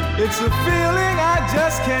feeling? It's a feeling I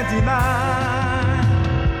just can't deny.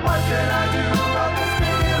 What can I do about this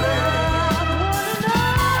feeling?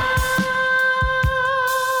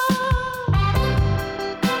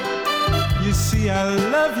 You see, I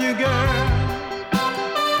love you, girl,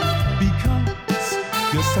 because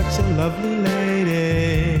you're such a lovely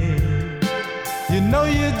lady. You know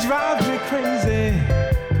you drive me crazy.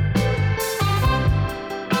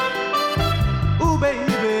 Ooh,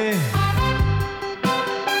 baby,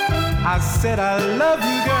 I said I love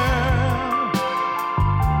you, girl.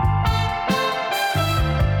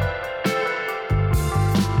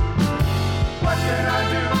 What can I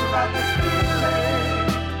do about this feeling?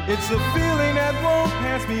 It's a feeling that won't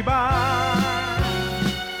pass me by.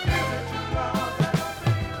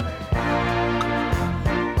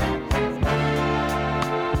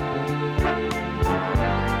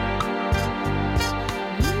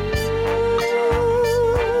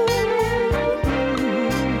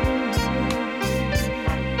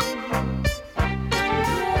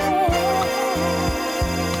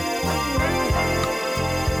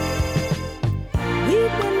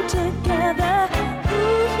 We've been together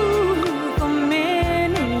for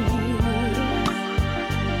many years.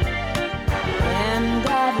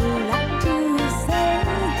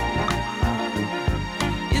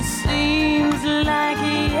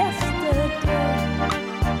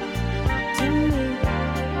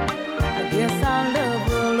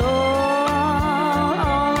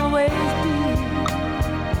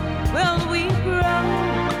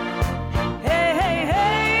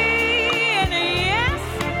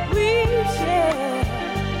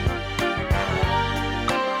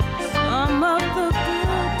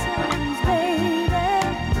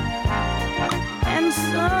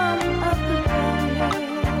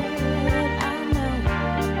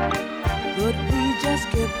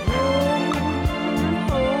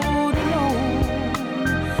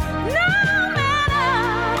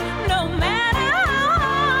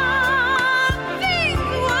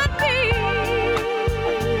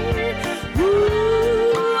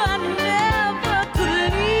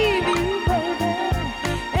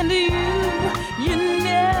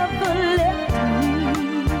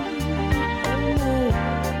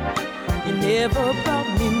 never brought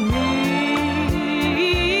me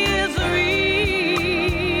misery.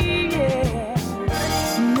 Yeah.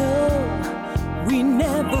 No, we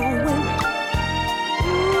never went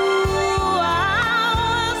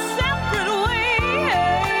our separate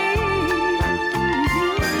ways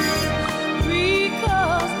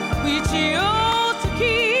because we chose to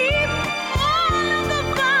keep all of the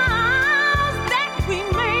vows that we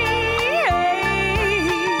made.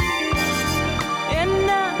 And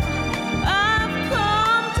now I've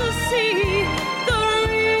come to see the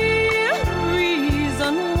real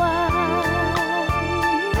reason why.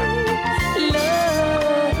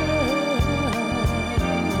 Love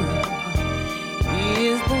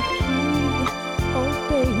is the key, oh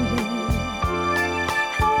baby.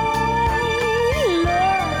 Hey,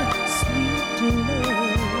 love, sweet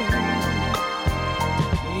love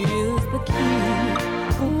is the key.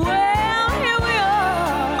 Well, here we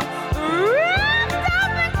are, wrapped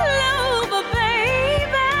up in clover,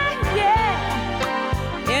 baby,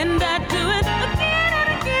 yeah. And I do it again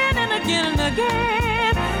and again and again and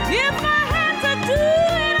again. If I had to do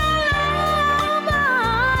it all over,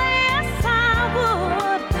 yes I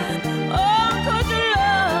would. Oh, 'cause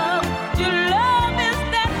your love is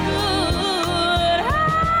that good.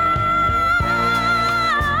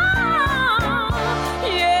 Ah,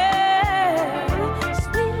 yeah.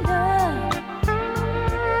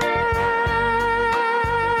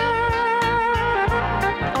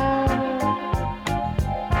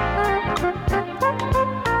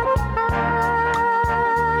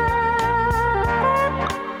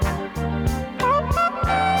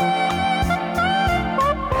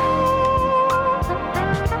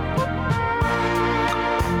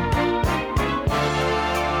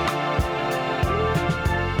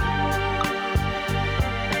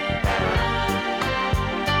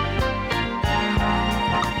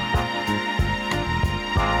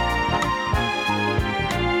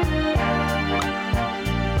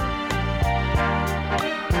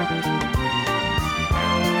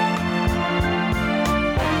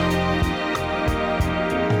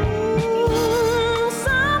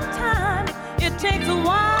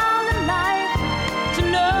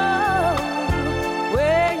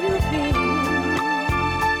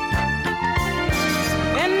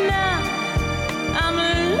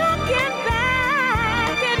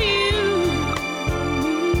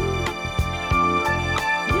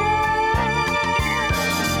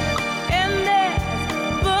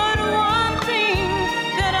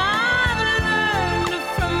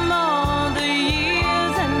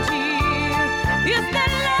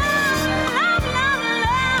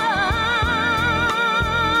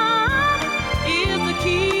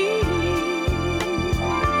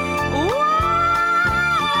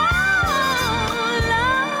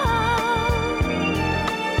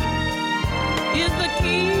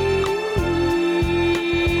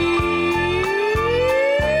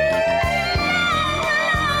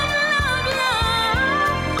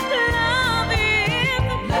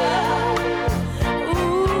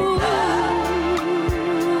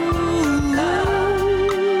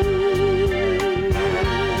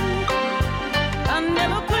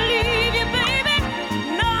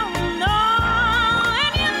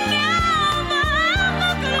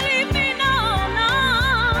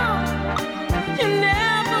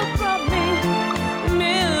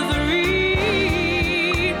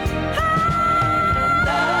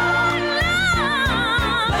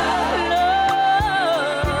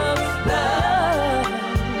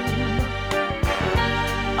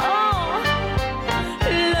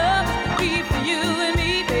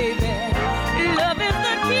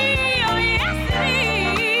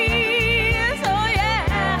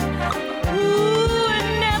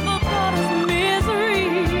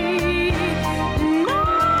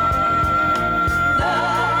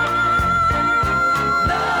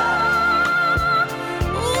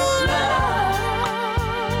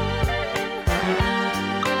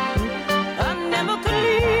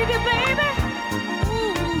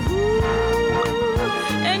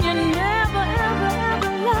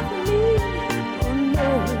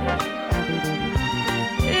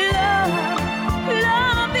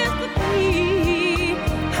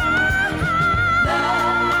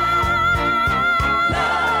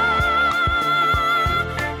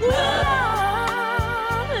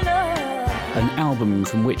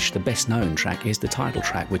 from which the best known track is the title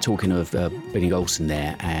track. We're talking of Benny Golson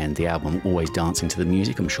there and the album Always Dancing to the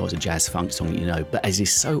Music. I'm sure it's a jazz funk song that you know, but as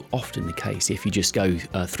is so often the case, if you just go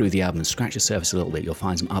through the album and scratch the surface a little bit, you'll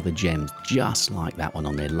find some other gems just like that one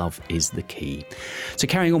on there. Love is the key. So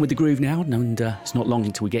carrying on with the groove now, and it's not long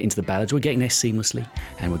until we get into the ballads. We're getting there seamlessly,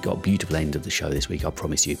 and we've got a beautiful end of the show this week, I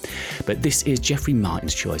promise you. But this is Jeffrey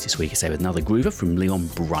Martin's choice this week, I say, with another groover from Leon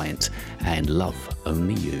Bryant and Love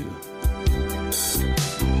Only You.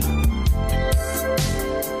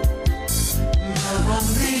 Love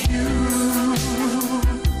only you,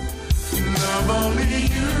 love only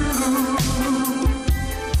you,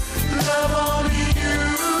 love only you,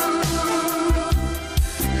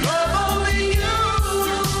 love only you.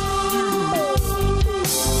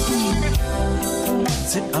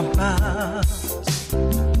 What's it about?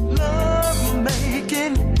 Love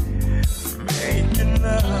making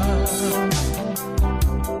love.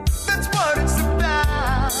 That's what it's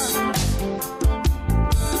about.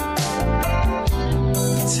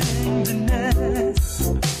 Tenderness,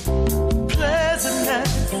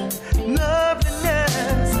 pleasantness,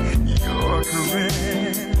 loveliness, your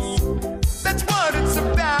caress. That's what it's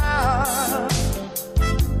about.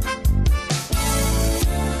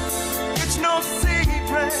 It's no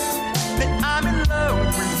secret that I'm in love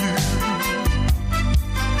with you.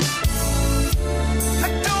 I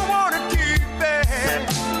don't wanna keep it,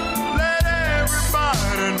 let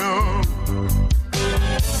everybody know.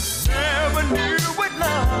 Never knew what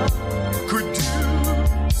love could do.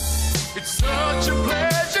 It's such a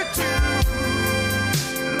pleasure to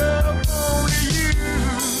love only you.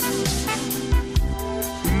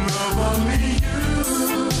 Love only you.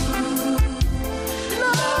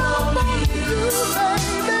 Love only you,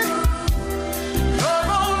 baby. Love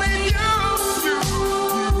only you.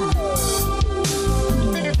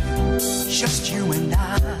 Just you and I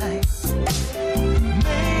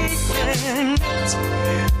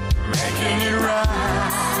making it right.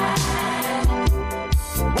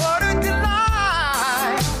 What a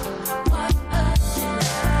delight.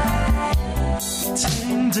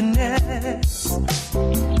 Tenderness,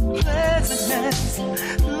 pleasantness,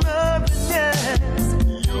 loveliness,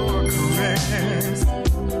 your caress.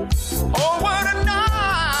 Oh, what a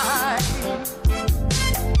night.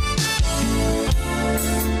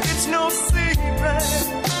 It's no secret,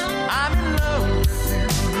 I'm in love with you.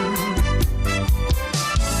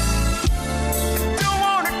 Don't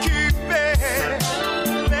wanna keep it,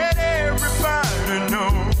 let everybody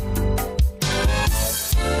know.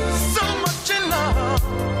 So much in love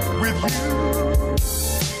with you.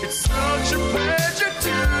 It's such a pleasure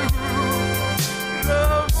to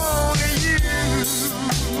love only you.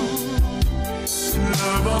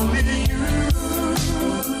 Love only you.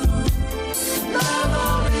 Love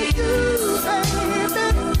only you, baby.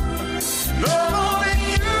 Love only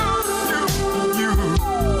you, you.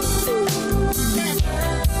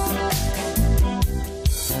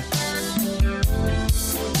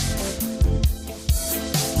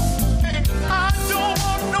 I don't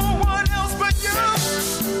want no one else but you,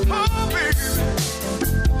 oh baby.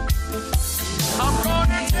 I'm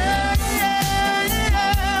gonna tell the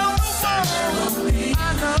world I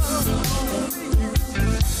love only you.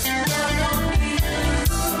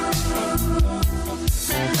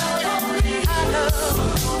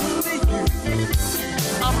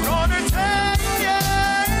 I'm gonna tell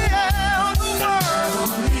the world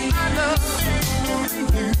I love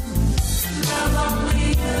you. Love only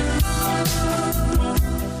you.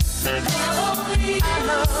 Love only you. I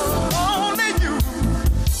love only you.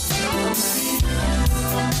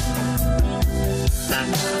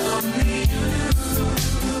 Love only you.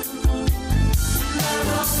 Love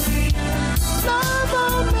only you. Love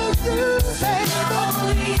only you,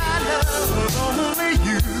 baby. I love only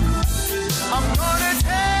you. I'm gonna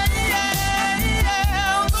tell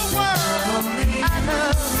the world I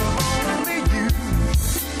love only you.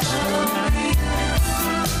 Only you.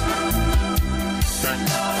 I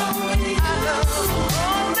love only you. I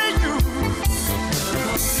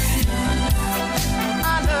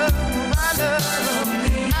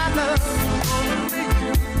love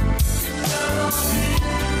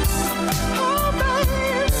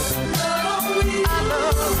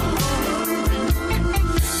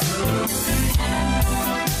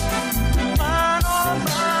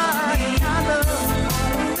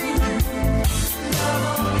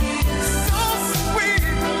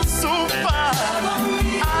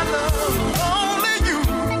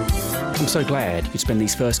so glad you could spend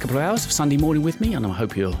these first couple of hours of Sunday morning with me, and I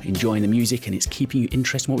hope you're enjoying the music and it's keeping you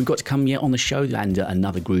interested in what we've got to come yet on the show. And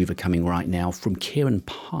another groover coming right now from Kieran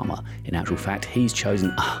Palmer. In actual fact, he's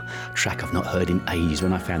chosen a track I've not heard in ages.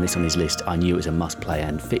 When I found this on his list, I knew it was a must-play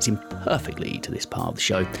and fits in perfectly to this part of the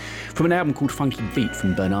show. From an album called Funky Beat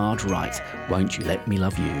from Bernard Wright, Won't You Let Me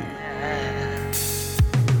Love You.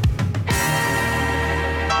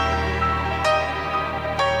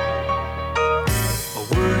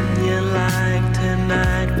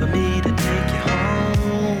 For me to take you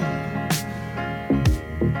home,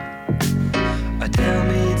 tell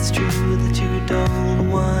me it's true that you don't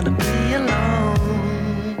want to be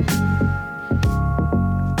alone.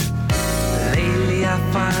 Lately I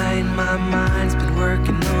find my mind's been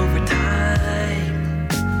working overtime,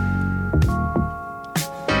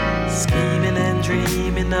 scheming and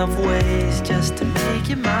dreaming of ways just to make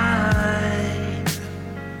you mine.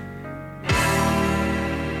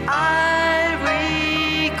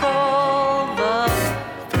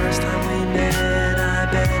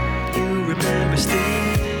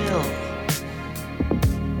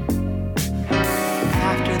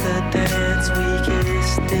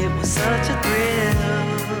 Such a thrill,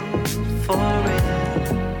 for real.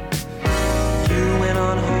 You went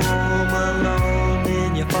on home alone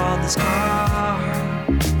in your father's car.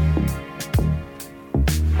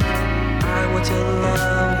 I want your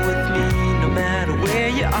love with me no matter where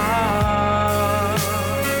you are.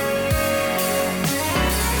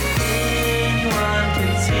 Anyone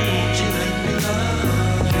can see you let me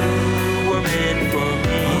love. You were meant for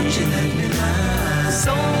me. Won't you let me love?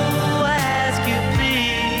 So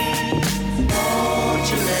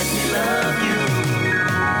love you.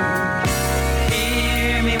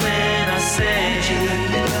 Hear me when I say, won't you let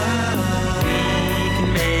me love? We can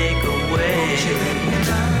make a way. Won't you let me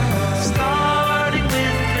love? Starting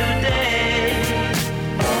with today.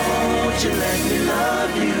 Won't you let me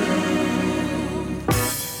love you?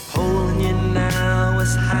 Holding you now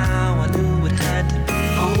is how I knew it had to be.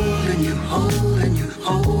 Holding you, holding you,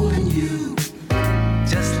 holding you.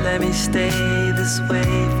 Just let me stay this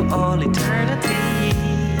way for all eternity.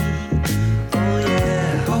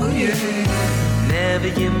 Never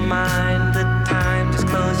you mind the time, just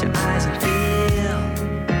close your eyes and feel.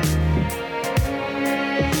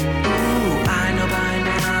 Ooh, I know by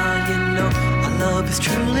now, you know, our love is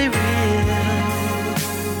truly real.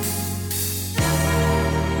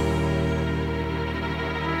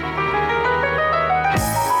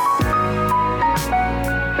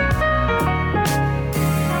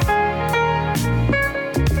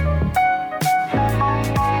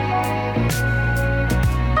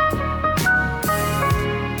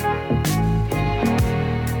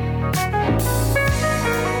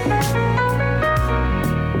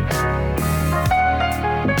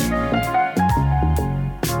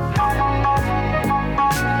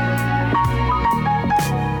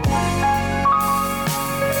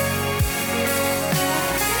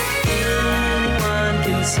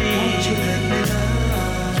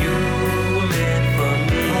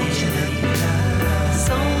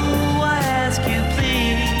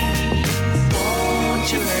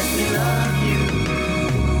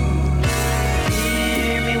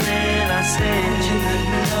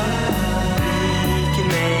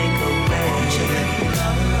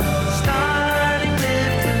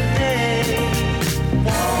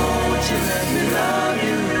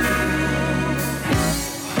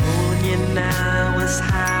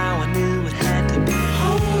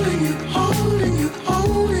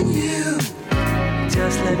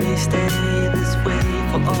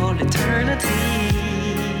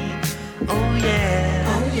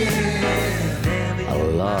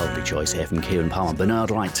 Choice here from Kieran Palmer,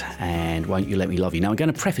 Bernard Wright, and Won't You Let Me Love You. Now, I'm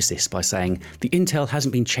going to preface this by saying the intel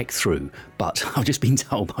hasn't been checked through, but I've just been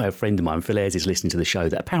told by a friend of mine, Phil Ayres, is listening to the show,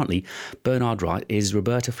 that apparently Bernard Wright is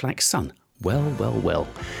Roberta Flack's son. Well.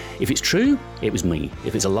 If it's true, it was me.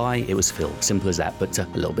 If it's a lie, it was Phil. Simple as that. But a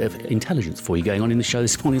little bit of intelligence for you going on in the show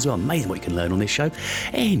this morning as well. Amazing what you can learn on this show.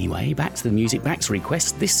 Anyway, back to the music, back to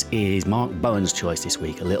requests. This is Mark Bowen's choice this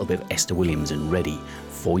week. A little bit of Esther Williams and Ready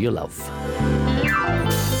for Your Love.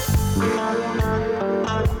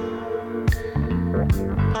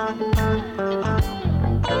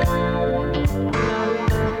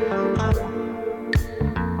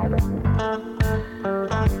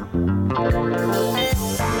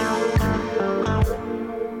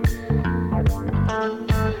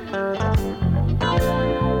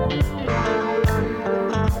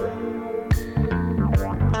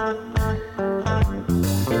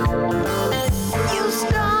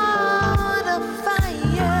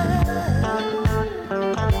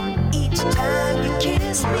 Each time you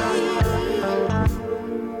kiss me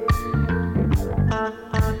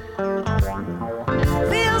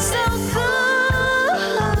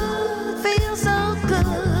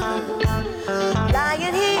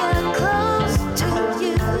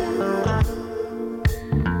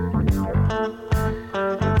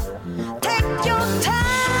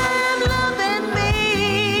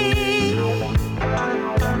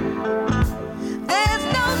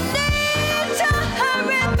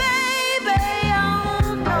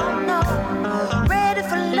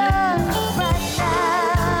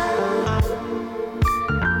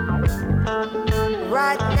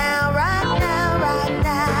right now, right now, right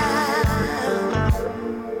now.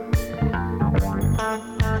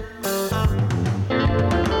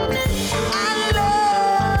 I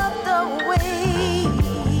love the way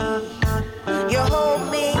you hold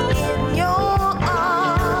me in your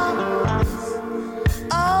arms.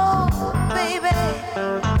 Oh, baby,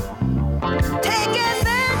 take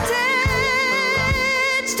advantage,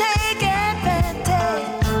 take advantage.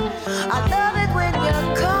 I love it when you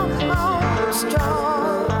come on strong.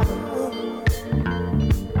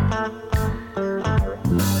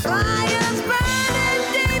 Fire's burning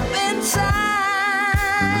deep inside.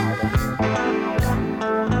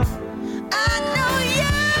 I know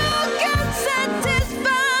you can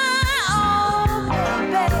satisfy. Oh,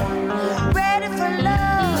 baby, ready for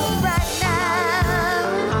love right now.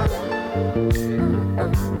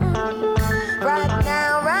 Right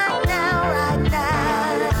now, right now, right now.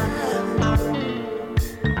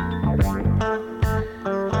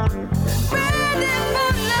 Ready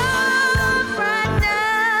for love right now.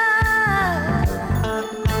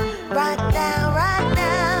 Right now, right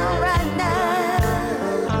now, right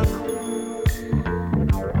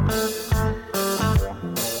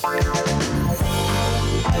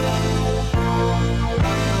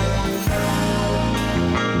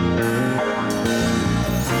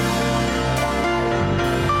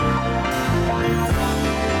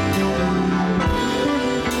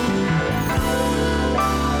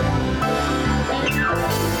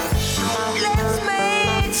Let's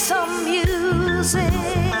make some music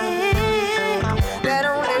that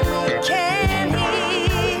only we can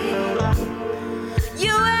hear.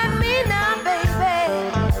 You and me now, baby.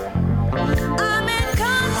 I'm in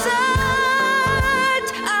concert.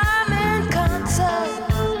 I'm in concert.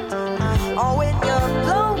 Oh, when you're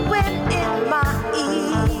blowing in my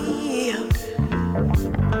ear.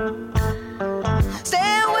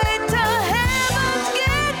 Stay away till heaven's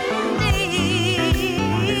getting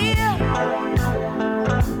near.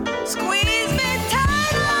 Squeeze me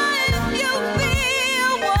tighter if you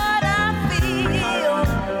feel what I feel.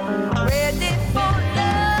 Ready for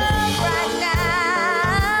love right now.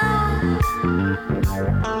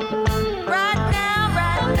 Right now,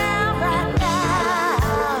 right now, right now.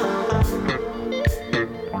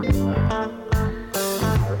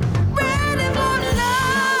 Ready for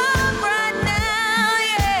love right now,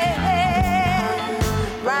 yeah.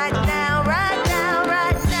 Right now, right now,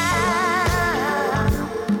 right now.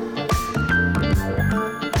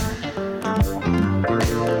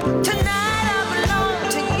 Tonight I belong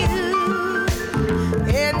to you.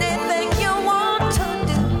 Anything you want to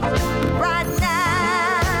do right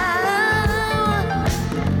now.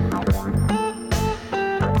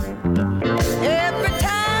 Every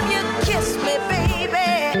time you kiss me, baby,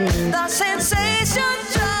 the sensation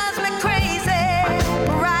drives me crazy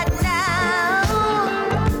right now.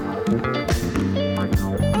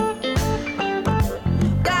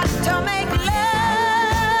 Got to make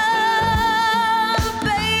love,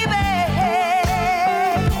 baby.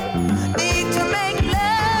 Need to make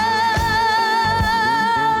love,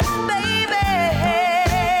 baby.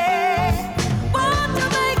 Want to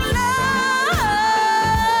make love,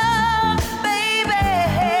 baby.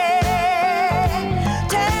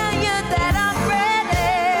 Tell you that I'm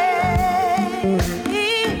ready.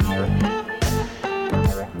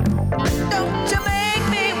 Don't you make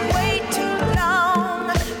me wait too long,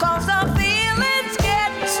 'cause the feeling's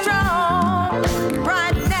getting strong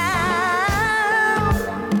right now.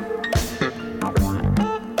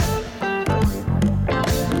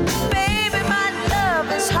 Baby, my love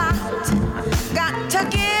is hot. Got to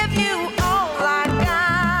give you all I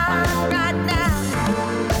got right now.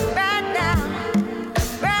 Right now,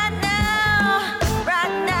 right now,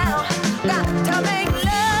 right now. Got to make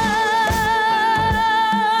love,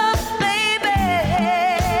 baby.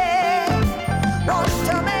 Want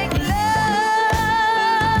to make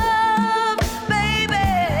love, baby.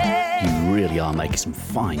 You really are making some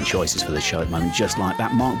fine choices for the show at the moment, just like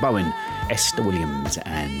that. Mark Bowen, Esther Williams,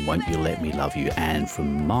 and Won't You Let Me Love You. And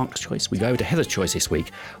from Mark's choice, we go to Heather's choice this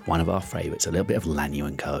week. One of our favourites, a little bit of Lanyo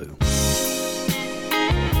and Co.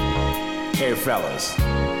 Hey fellas,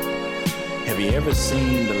 have you ever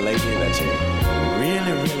seen the lady that you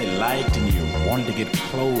really, really liked and you wanted to get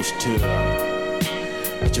close to her,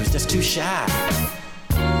 but you was just too shy?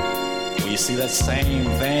 Well, you see, that same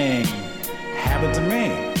thing happened to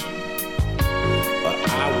me. But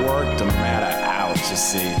I worked the matter out, you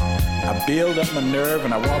see. I built up my nerve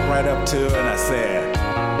and I walked right up to her and I said,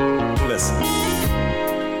 listen.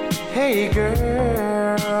 Hey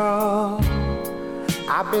girl,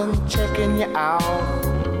 I've been checking you out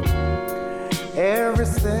ever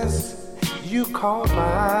since you called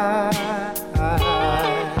mine.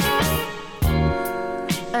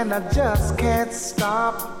 and I just can't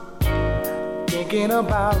stop thinking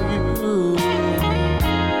about you.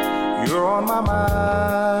 You're on my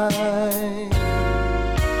mind.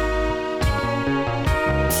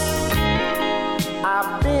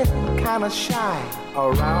 I've been kind of shy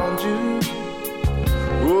around you.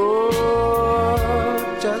 Oh,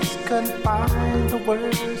 just couldn't find the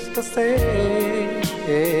words to say.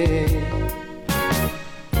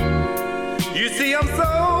 You see, I'm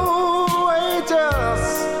so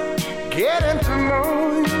anxious getting to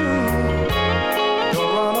know you.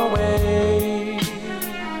 Don't run away.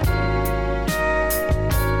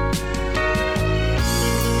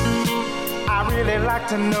 I really like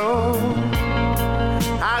to know,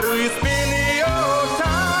 how do you spend your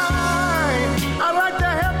time? I like to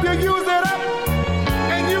help you use it up,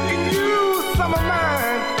 and you can use some of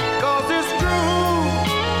mine, 'cause it's true,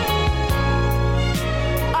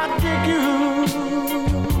 I dig you,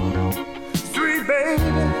 sweet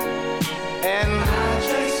baby, and I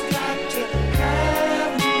just got to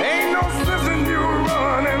have you. Ain't no sense in you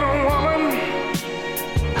running, woman.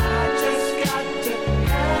 I just got to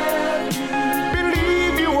have you.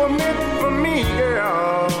 Believe you were meant for me,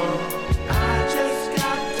 girl. I just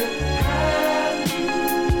got to have you.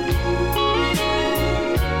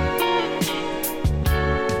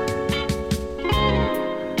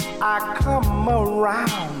 I come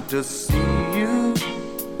around to see you,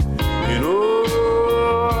 you know,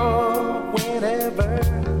 whenever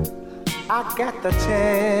I got the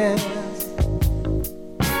chance.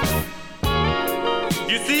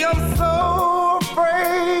 You see, I'm so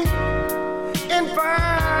afraid in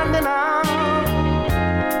finding out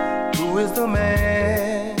who is the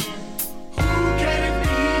man. Who can it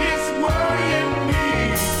be that's worrying me?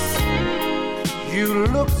 You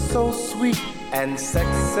look so sweet and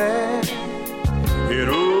sexy. You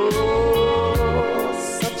know,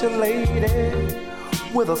 such a lady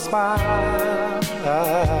with a smile.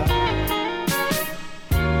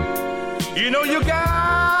 You know you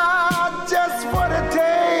got just what it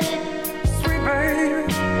takes, sweet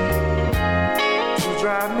baby, to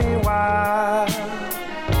drive me wild.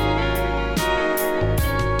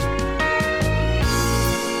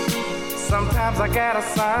 Sometimes I got a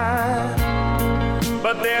sign,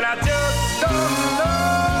 but then I just don't know.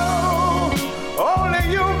 Only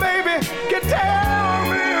you, baby, can tell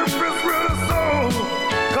me if it's really so,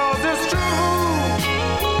 'cause it's true.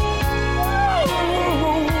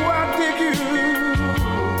 Oh, I dig you,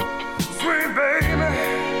 sweet baby,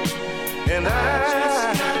 and I just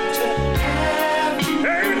got to have you.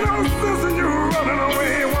 Ain't no sense in you running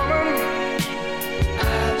away, woman. I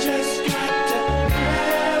just got to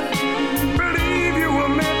have you. Believe you were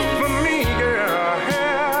meant for me, girl.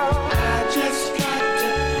 I just got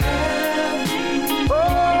to have you. Oh,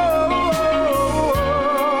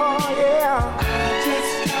 yeah. I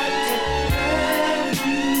just got to have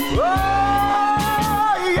you. Oh,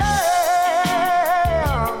 yeah.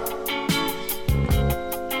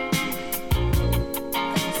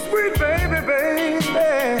 Sweet baby, baby.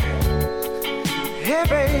 Hey,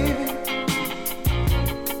 baby.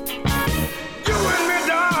 You and me,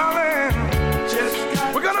 darling.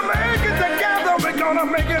 We're gonna make it together. We're gonna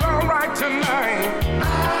make it all right tonight.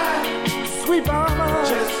 Sweet mama.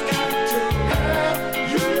 Just got to have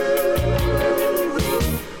you.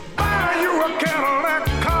 Buy you a Cadillac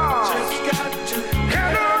car. Just got to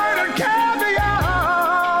candlelight and caviar.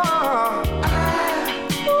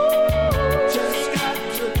 Just got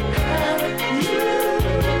to have you.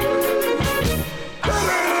 Good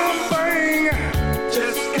little thing.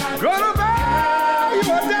 Just got gonna buy you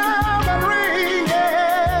a diamond ring,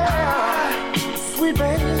 yeah. Sweet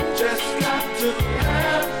baby. Just got to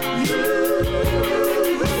have you.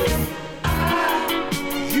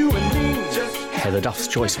 You and me. Just Heather Duff's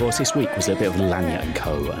choice for us this week was a bit of Lanya &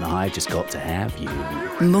 Co. and I just got to have you.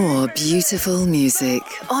 More beautiful music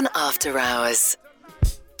on After Hours.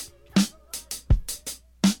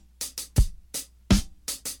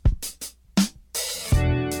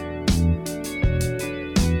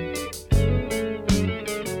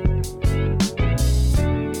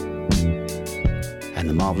 And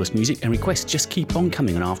the marvellous music and requests just keep on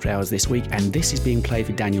coming on After Hours this week, and this is being played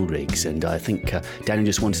for Daniel Riggs, and I think Daniel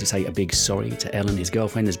just wanted to say a big sorry to Ellen, his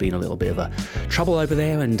girlfriend. There's been a little bit of a trouble over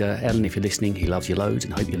there, and Ellen, if you're listening, he loves you loads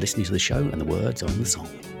and hope you're listening to the show and the words on the song.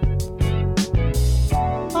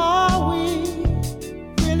 Are we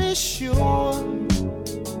really sure?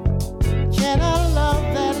 Can a love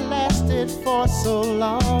that lasted for so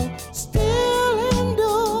long still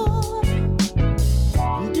endure?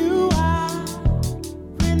 Do I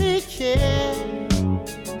really care?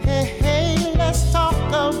 Hey, hey, let's talk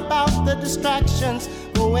about the distractions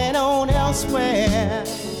going on elsewhere.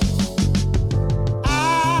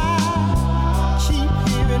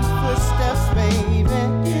 footsteps, baby,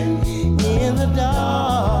 in the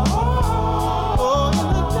dark. Oh, in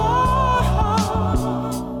the dark.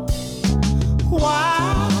 Why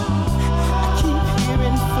I keep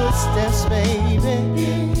hearing footsteps, baby,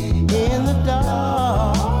 in the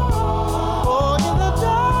dark. Oh, in the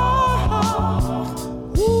dark.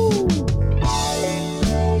 Ooh.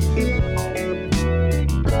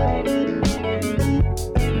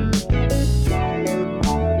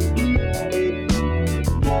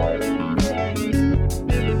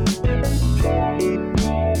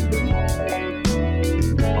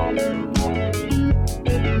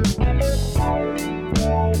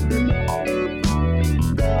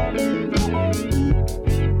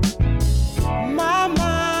 My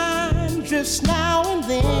mind drifts now and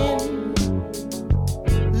then,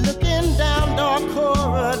 looking down dark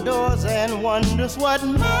corridors and wonders what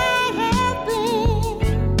might have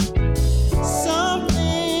been.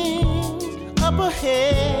 Something up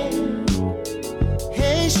ahead.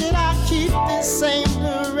 Hey, should I keep this same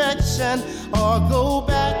direction or go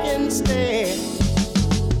back instead?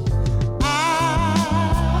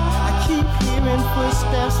 I keep hearing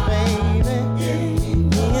footsteps, baby,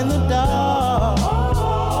 in the dark.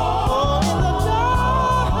 Oh, in the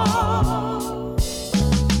dark.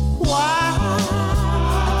 Why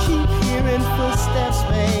I keep hearing footsteps,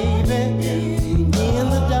 baby, in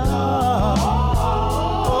the dark.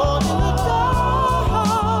 Oh, in the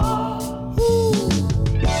dark. Ooh.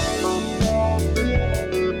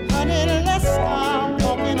 Honey, let's start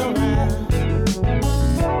walking around.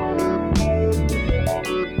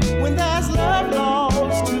 When there's love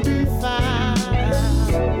lost to be found.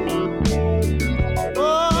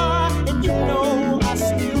 Oh, and you know I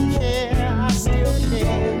still care, I still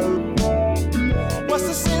care. What's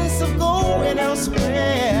the sense of going elsewhere?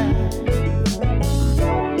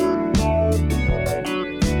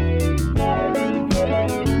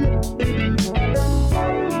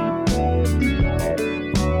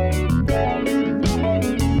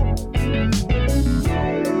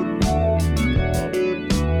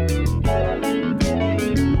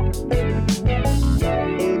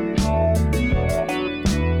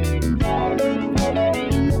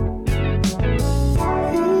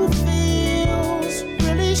 Who feels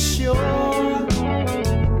really sure?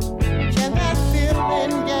 Can that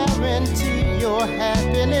feeling guarantee your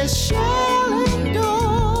happiness shall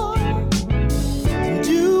endure?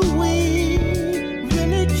 Do we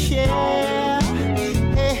really care?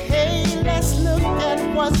 Hey, hey, let's look at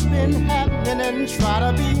what's been happening and try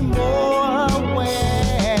to be more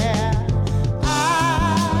aware. I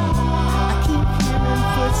keep hearing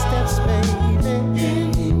footsteps, baby,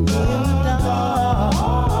 in the dark.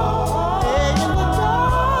 Hey, in the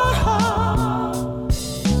dark.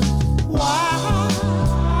 Why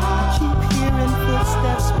I keep hearing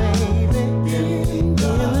footsteps, baby, in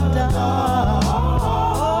the dark.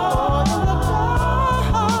 Oh, in the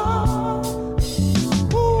dark.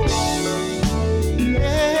 Ooh.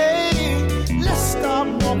 Hey, let's stop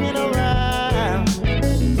walking around.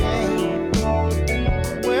 Hey.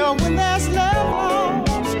 Well, when there's love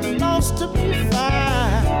lost to be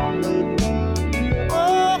found.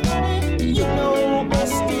 Oh, honey, you know I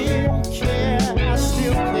still care, I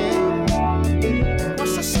still care.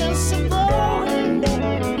 What's the sense of going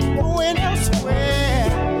elsewhere?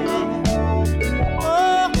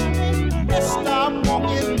 Oh, honey, let's stop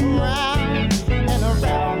walking around and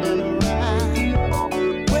around and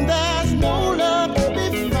around. When there's no love to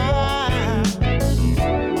be found.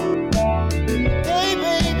 Hey,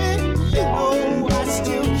 baby, you know I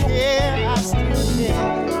still care, I still care.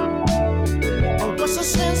 And what's the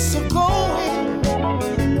sense of going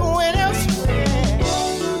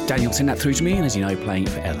elsewhere? Daniel sent that through to me, and as you know, playing it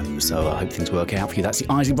for Ellen, so I hope things work out for you. That's the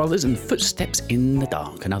Isley Brothers and Footsteps in the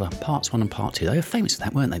Dark. Another parts 1 and part 2. They were famous for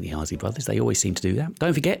that, weren't they, the Isley Brothers? They always seem to do that.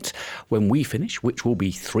 Don't forget, when we finish, which will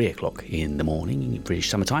be 3 o'clock in the morning in British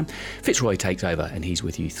summertime, Fitzroy takes over and he's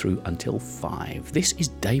with you through until 5. This is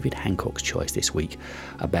David Hancock's choice this week,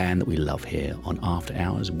 a band that we love here on After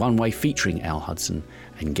Hours, One Way featuring Al Hudson,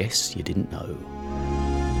 and Guess You Didn't Know.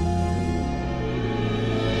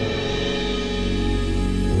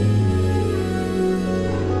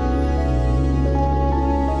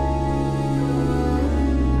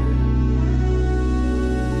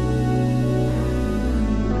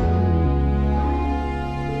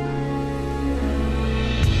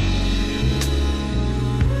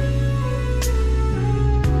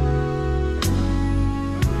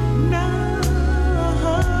 Now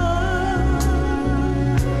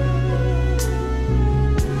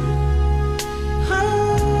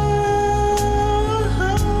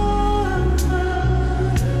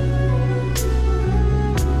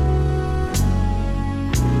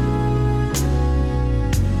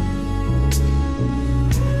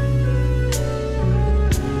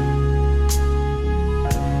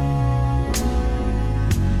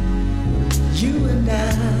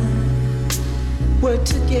were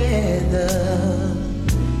together.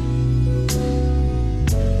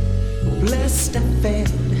 Blessed I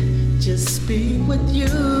felt just being with you.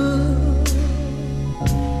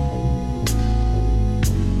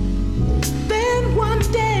 Then one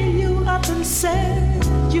day you up and said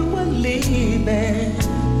you were leaving.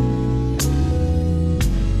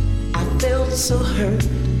 I felt so hurt,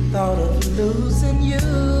 thought of losing you.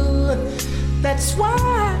 That's why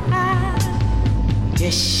I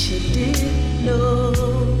guess you didn't know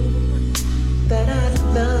that I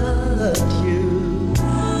loved you.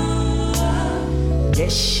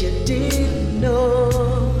 Guess you didn't know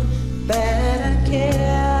that I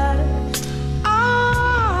cared.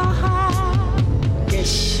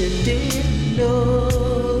 Guess you didn't know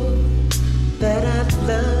that I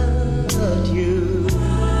loved you.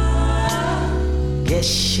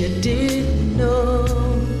 Guess you didn't know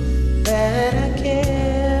that I cared.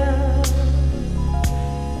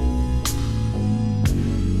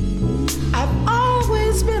 I've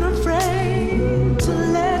always been afraid to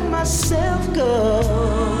let myself go.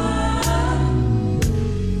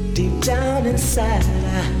 Deep down inside,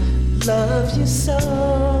 I love you so.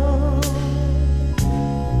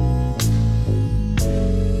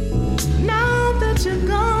 Now that you're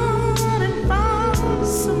gone and found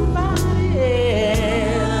somebody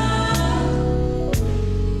else,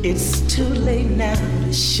 it's too late now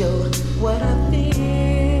to show what I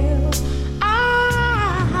feel. I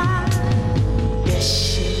guess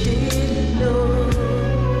you didn't know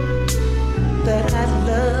that I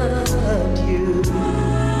loved you.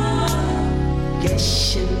 Guess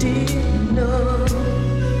you didn't know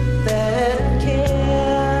that I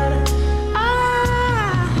cared.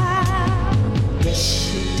 Guess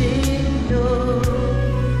you didn't know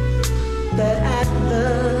that I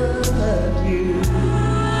loved you.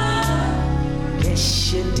 Guess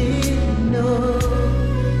you didn't know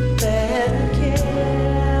that I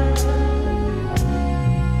cared.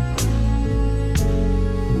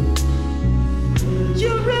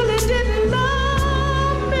 You really didn't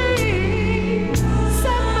love me.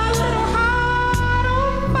 Set my little heart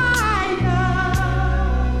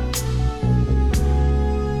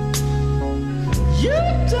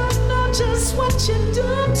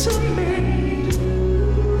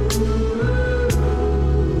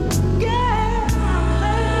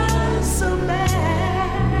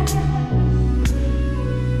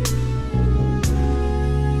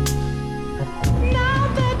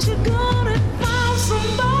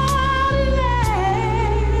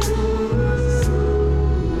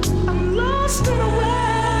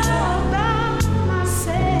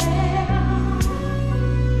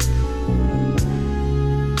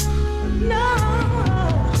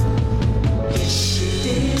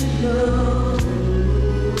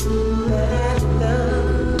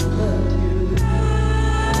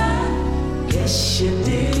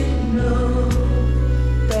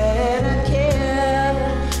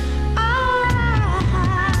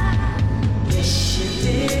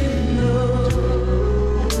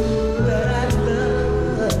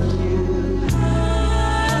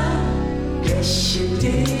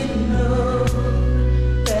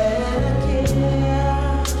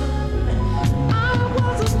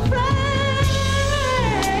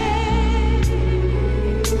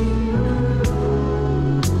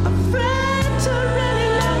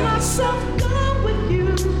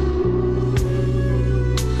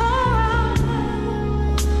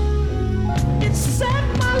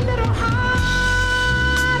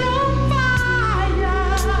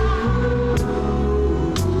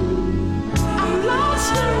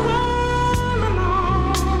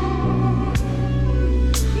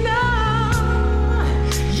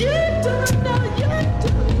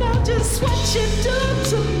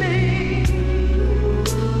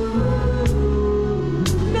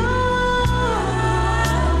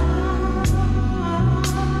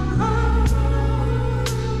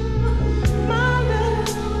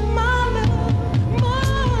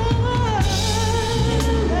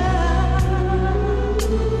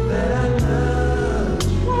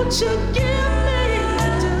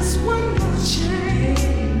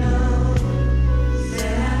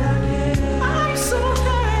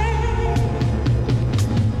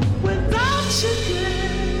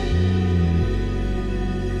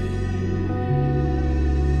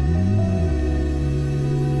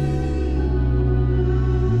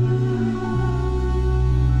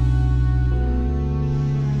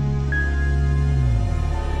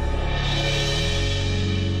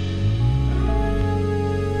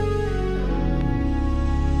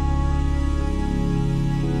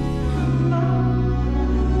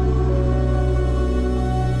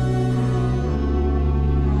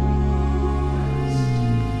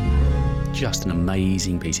just an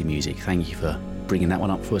amazing piece of music. Thank you for bringing that one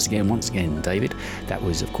up for us once again, David. That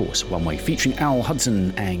was, of course, One Way featuring Al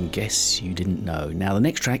Hudson and Guess You Didn't Know. Now, the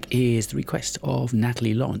next track is the request of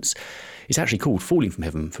Natalie Lawrence. It's actually called Falling From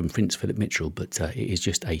Heaven from Prince Philip Mitchell, but it is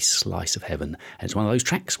just a slice of heaven. And it's one of those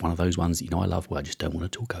tracks, one of those ones that I love where I just don't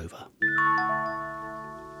want to talk over.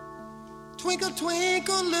 Twinkle,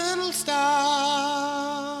 twinkle, little star,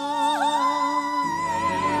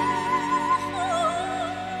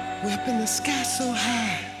 way up in the sky so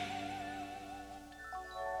high.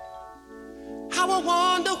 How I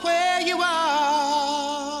wonder where you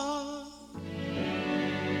are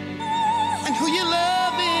and who you're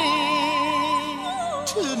loving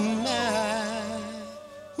tonight.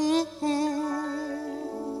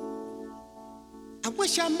 I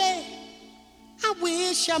wish I may. I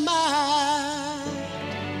wish I might.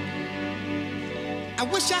 I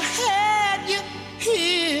wish I had you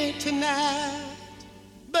here tonight,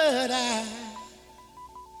 but I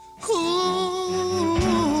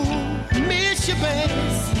miss you, baby.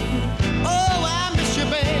 Oh, I miss you,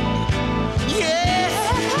 baby. Yeah,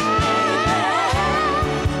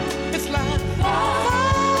 it's like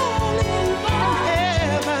falling from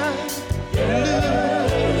heaven,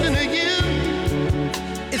 losing you.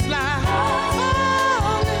 It's like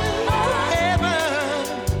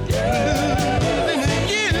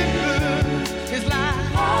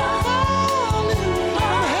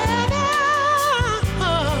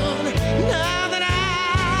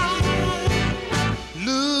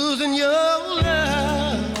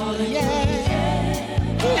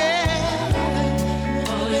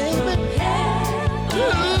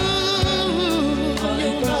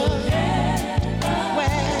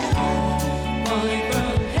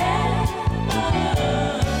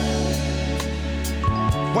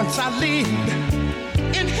once I lived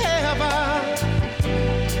in heaven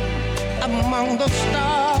among the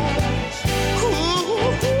stars.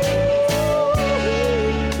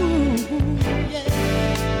 Yeah.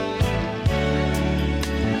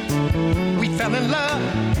 We fell in love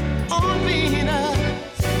on Venus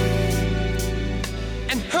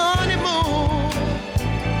and honeymoon.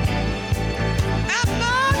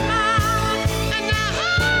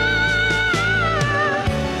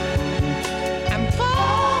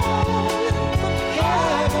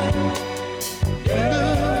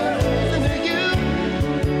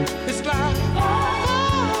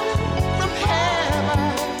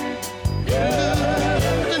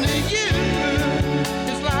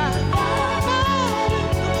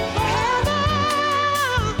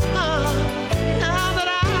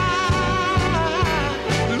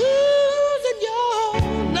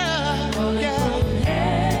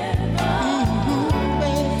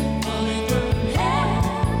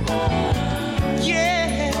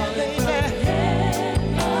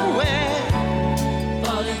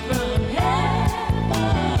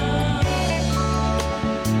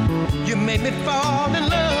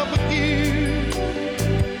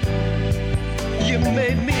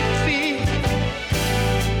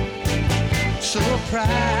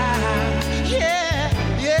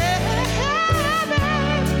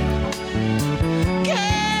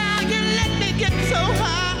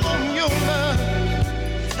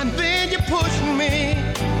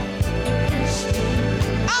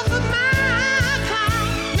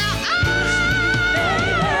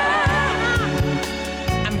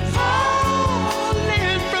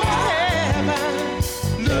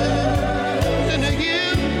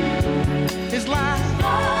 It's like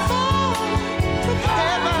falling from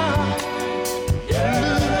heaven.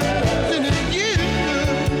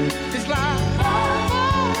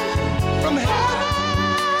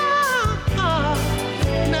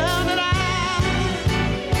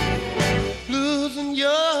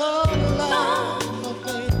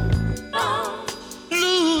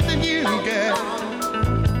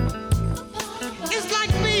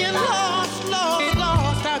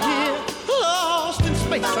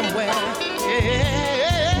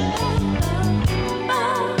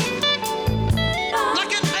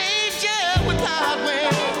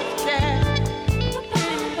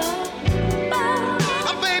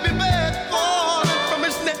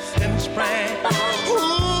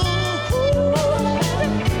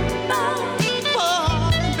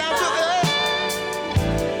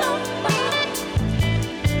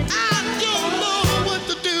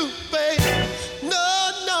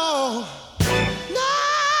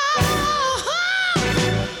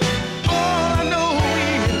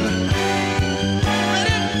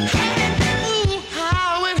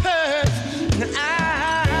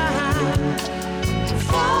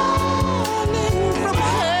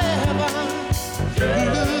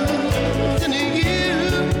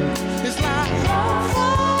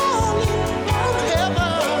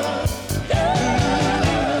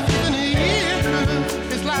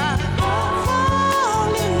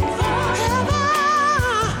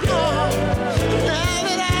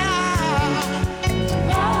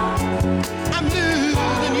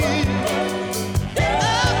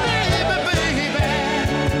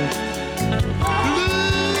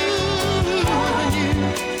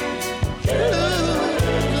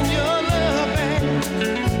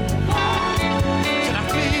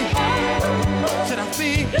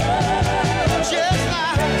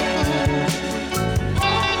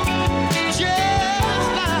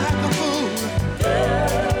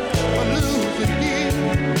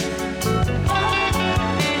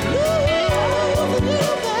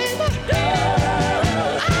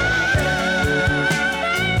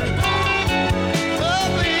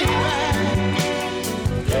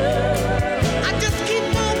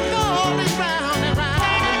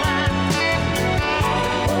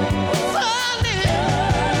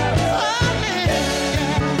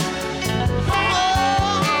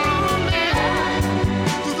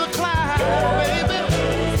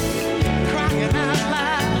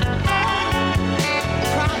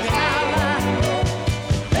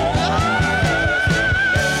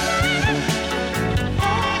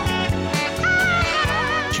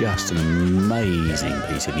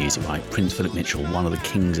 amazing piece of music by Prince Philip Mitchell, one of the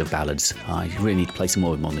kings of ballads. I really need to play some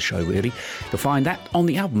more of him on the show, really. You'll find that on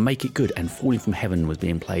the album Make It Good, and Falling From Heaven was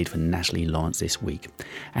being played for Natalie Lawrence this week.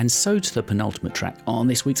 And so to the penultimate track on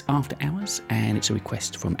this week's After Hours, and it's a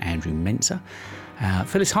request from Andrew Menzer.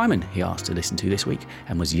 Phyllis Hyman he asked to listen to this week,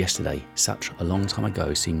 and was yesterday such a long time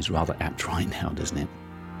ago. Seems rather apt right now, doesn't it?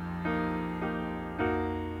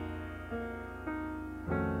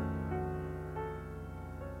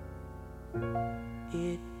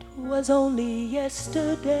 It was only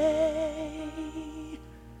yesterday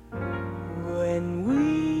when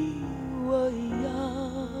we were young,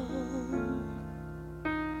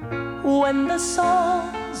 when the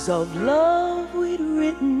songs of love we'd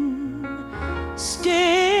written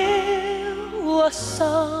still were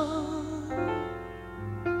sung,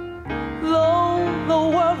 though the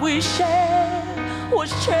world we shared was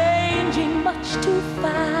changing much too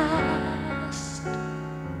fast.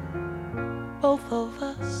 Both of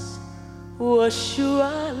us were sure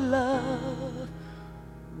our love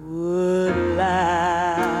would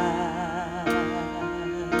last,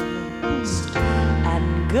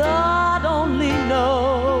 and God only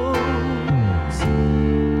knows,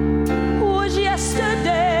 was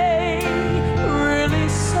yesterday really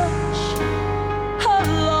such a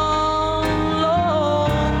long,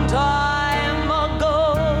 long time ago?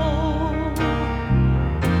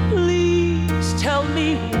 Please tell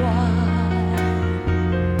me why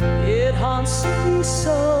it haunts me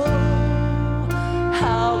so.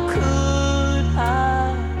 How could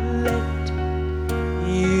I let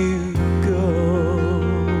you go?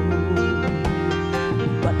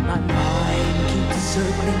 But my mind keeps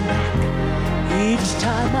circling back each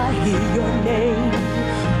time I hear your name,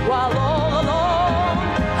 while all alone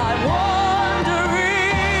I'm wondering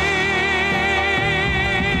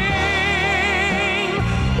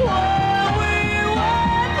where we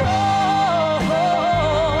went wrong,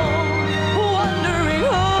 wondering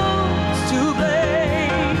who's to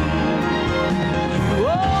blame. You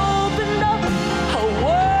opened up a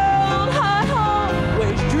world I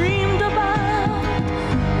always dreamed about.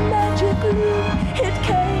 Magically, it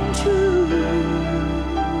came true.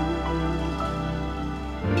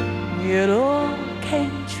 It all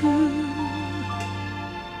came true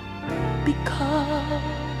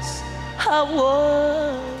because I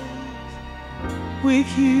was with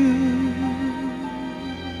you.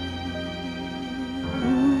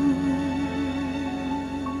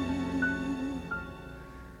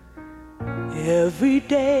 Every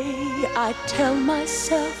day I tell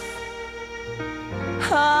myself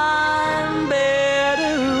I'm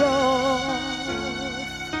better off,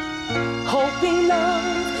 hoping love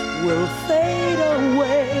will fade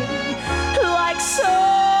away like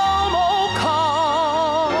some old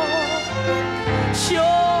calm.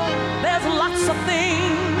 Sure, there's lots of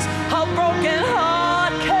things a broken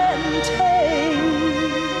heart can take.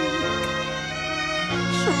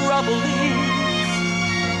 Trouble is,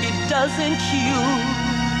 it doesn't cure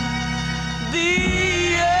the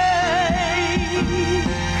ache,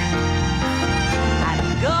 and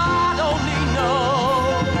God only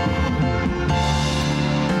knows,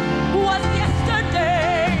 was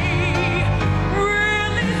yesterday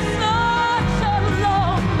really such a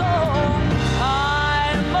long, long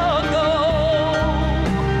time ago?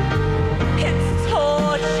 It's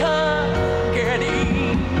torture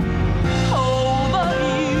getting over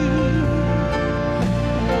you.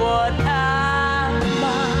 What am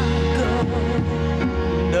I gonna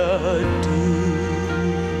do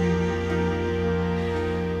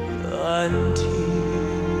until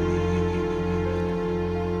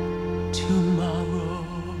tomorrow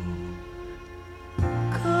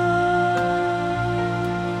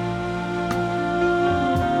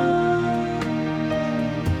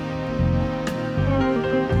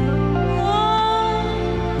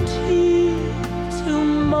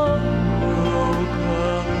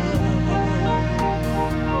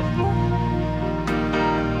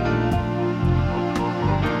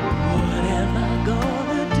what am I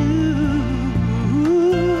gonna do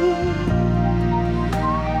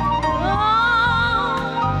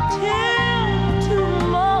until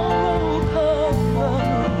tomorrow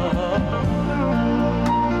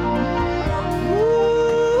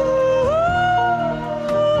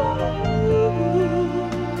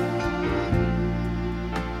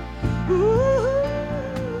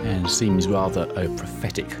And seems rather a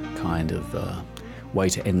prophetic kind of way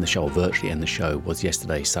to end the show, or virtually end the show. Was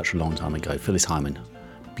yesterday such a long time ago. Phyllis Hyman,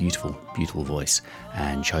 beautiful, beautiful voice,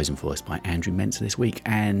 and chosen for us by Andrew Mensah this week.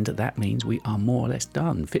 And that means we are more or less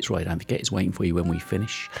done. Fitzroy, don't forget, is waiting for you when we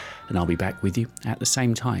finish. And I'll be back with you at the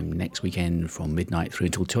same time next weekend from midnight through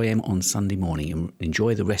until 2 a.m. on Sunday morning. And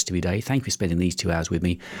enjoy the rest of your day. Thank you for spending these 2 hours with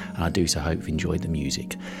me. And I do so hope you've enjoyed the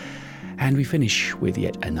music. And we finish with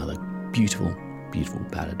yet another beautiful, beautiful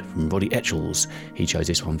ballad from Roddy Etchells. He chose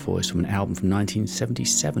this one for us from an album from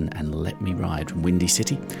 1977, and Let Me Ride from Windy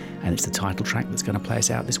City, and it's the title track that's going to play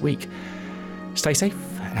us out this week. Stay safe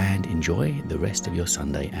and enjoy the rest of your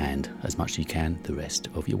Sunday, and as much as you can the rest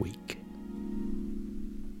of your week.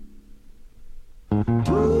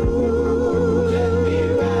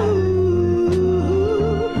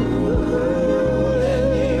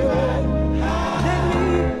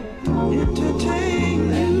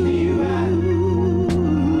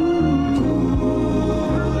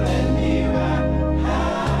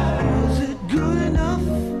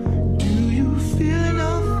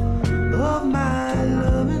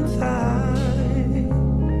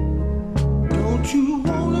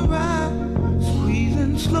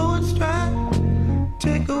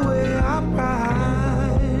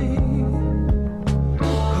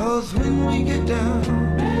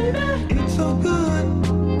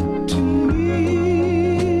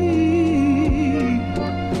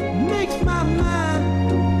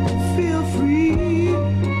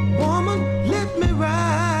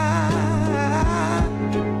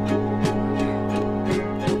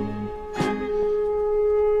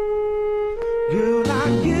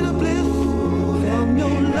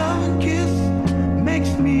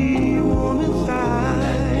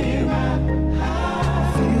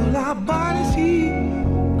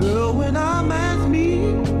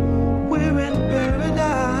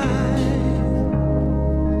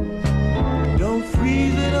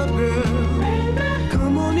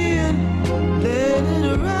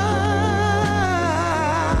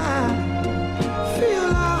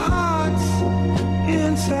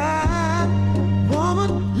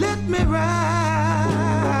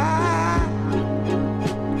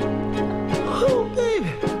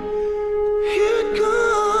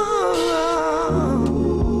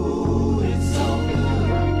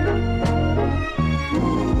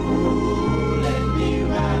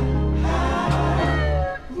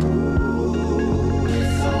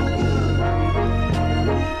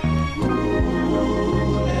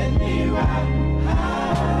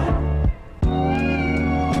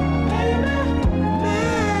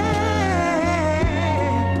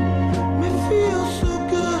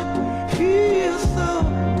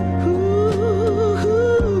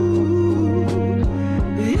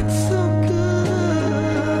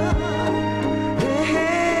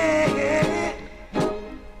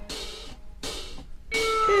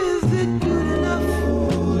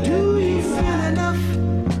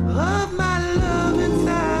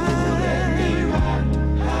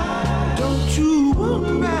 Don't you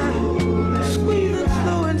wanna ride?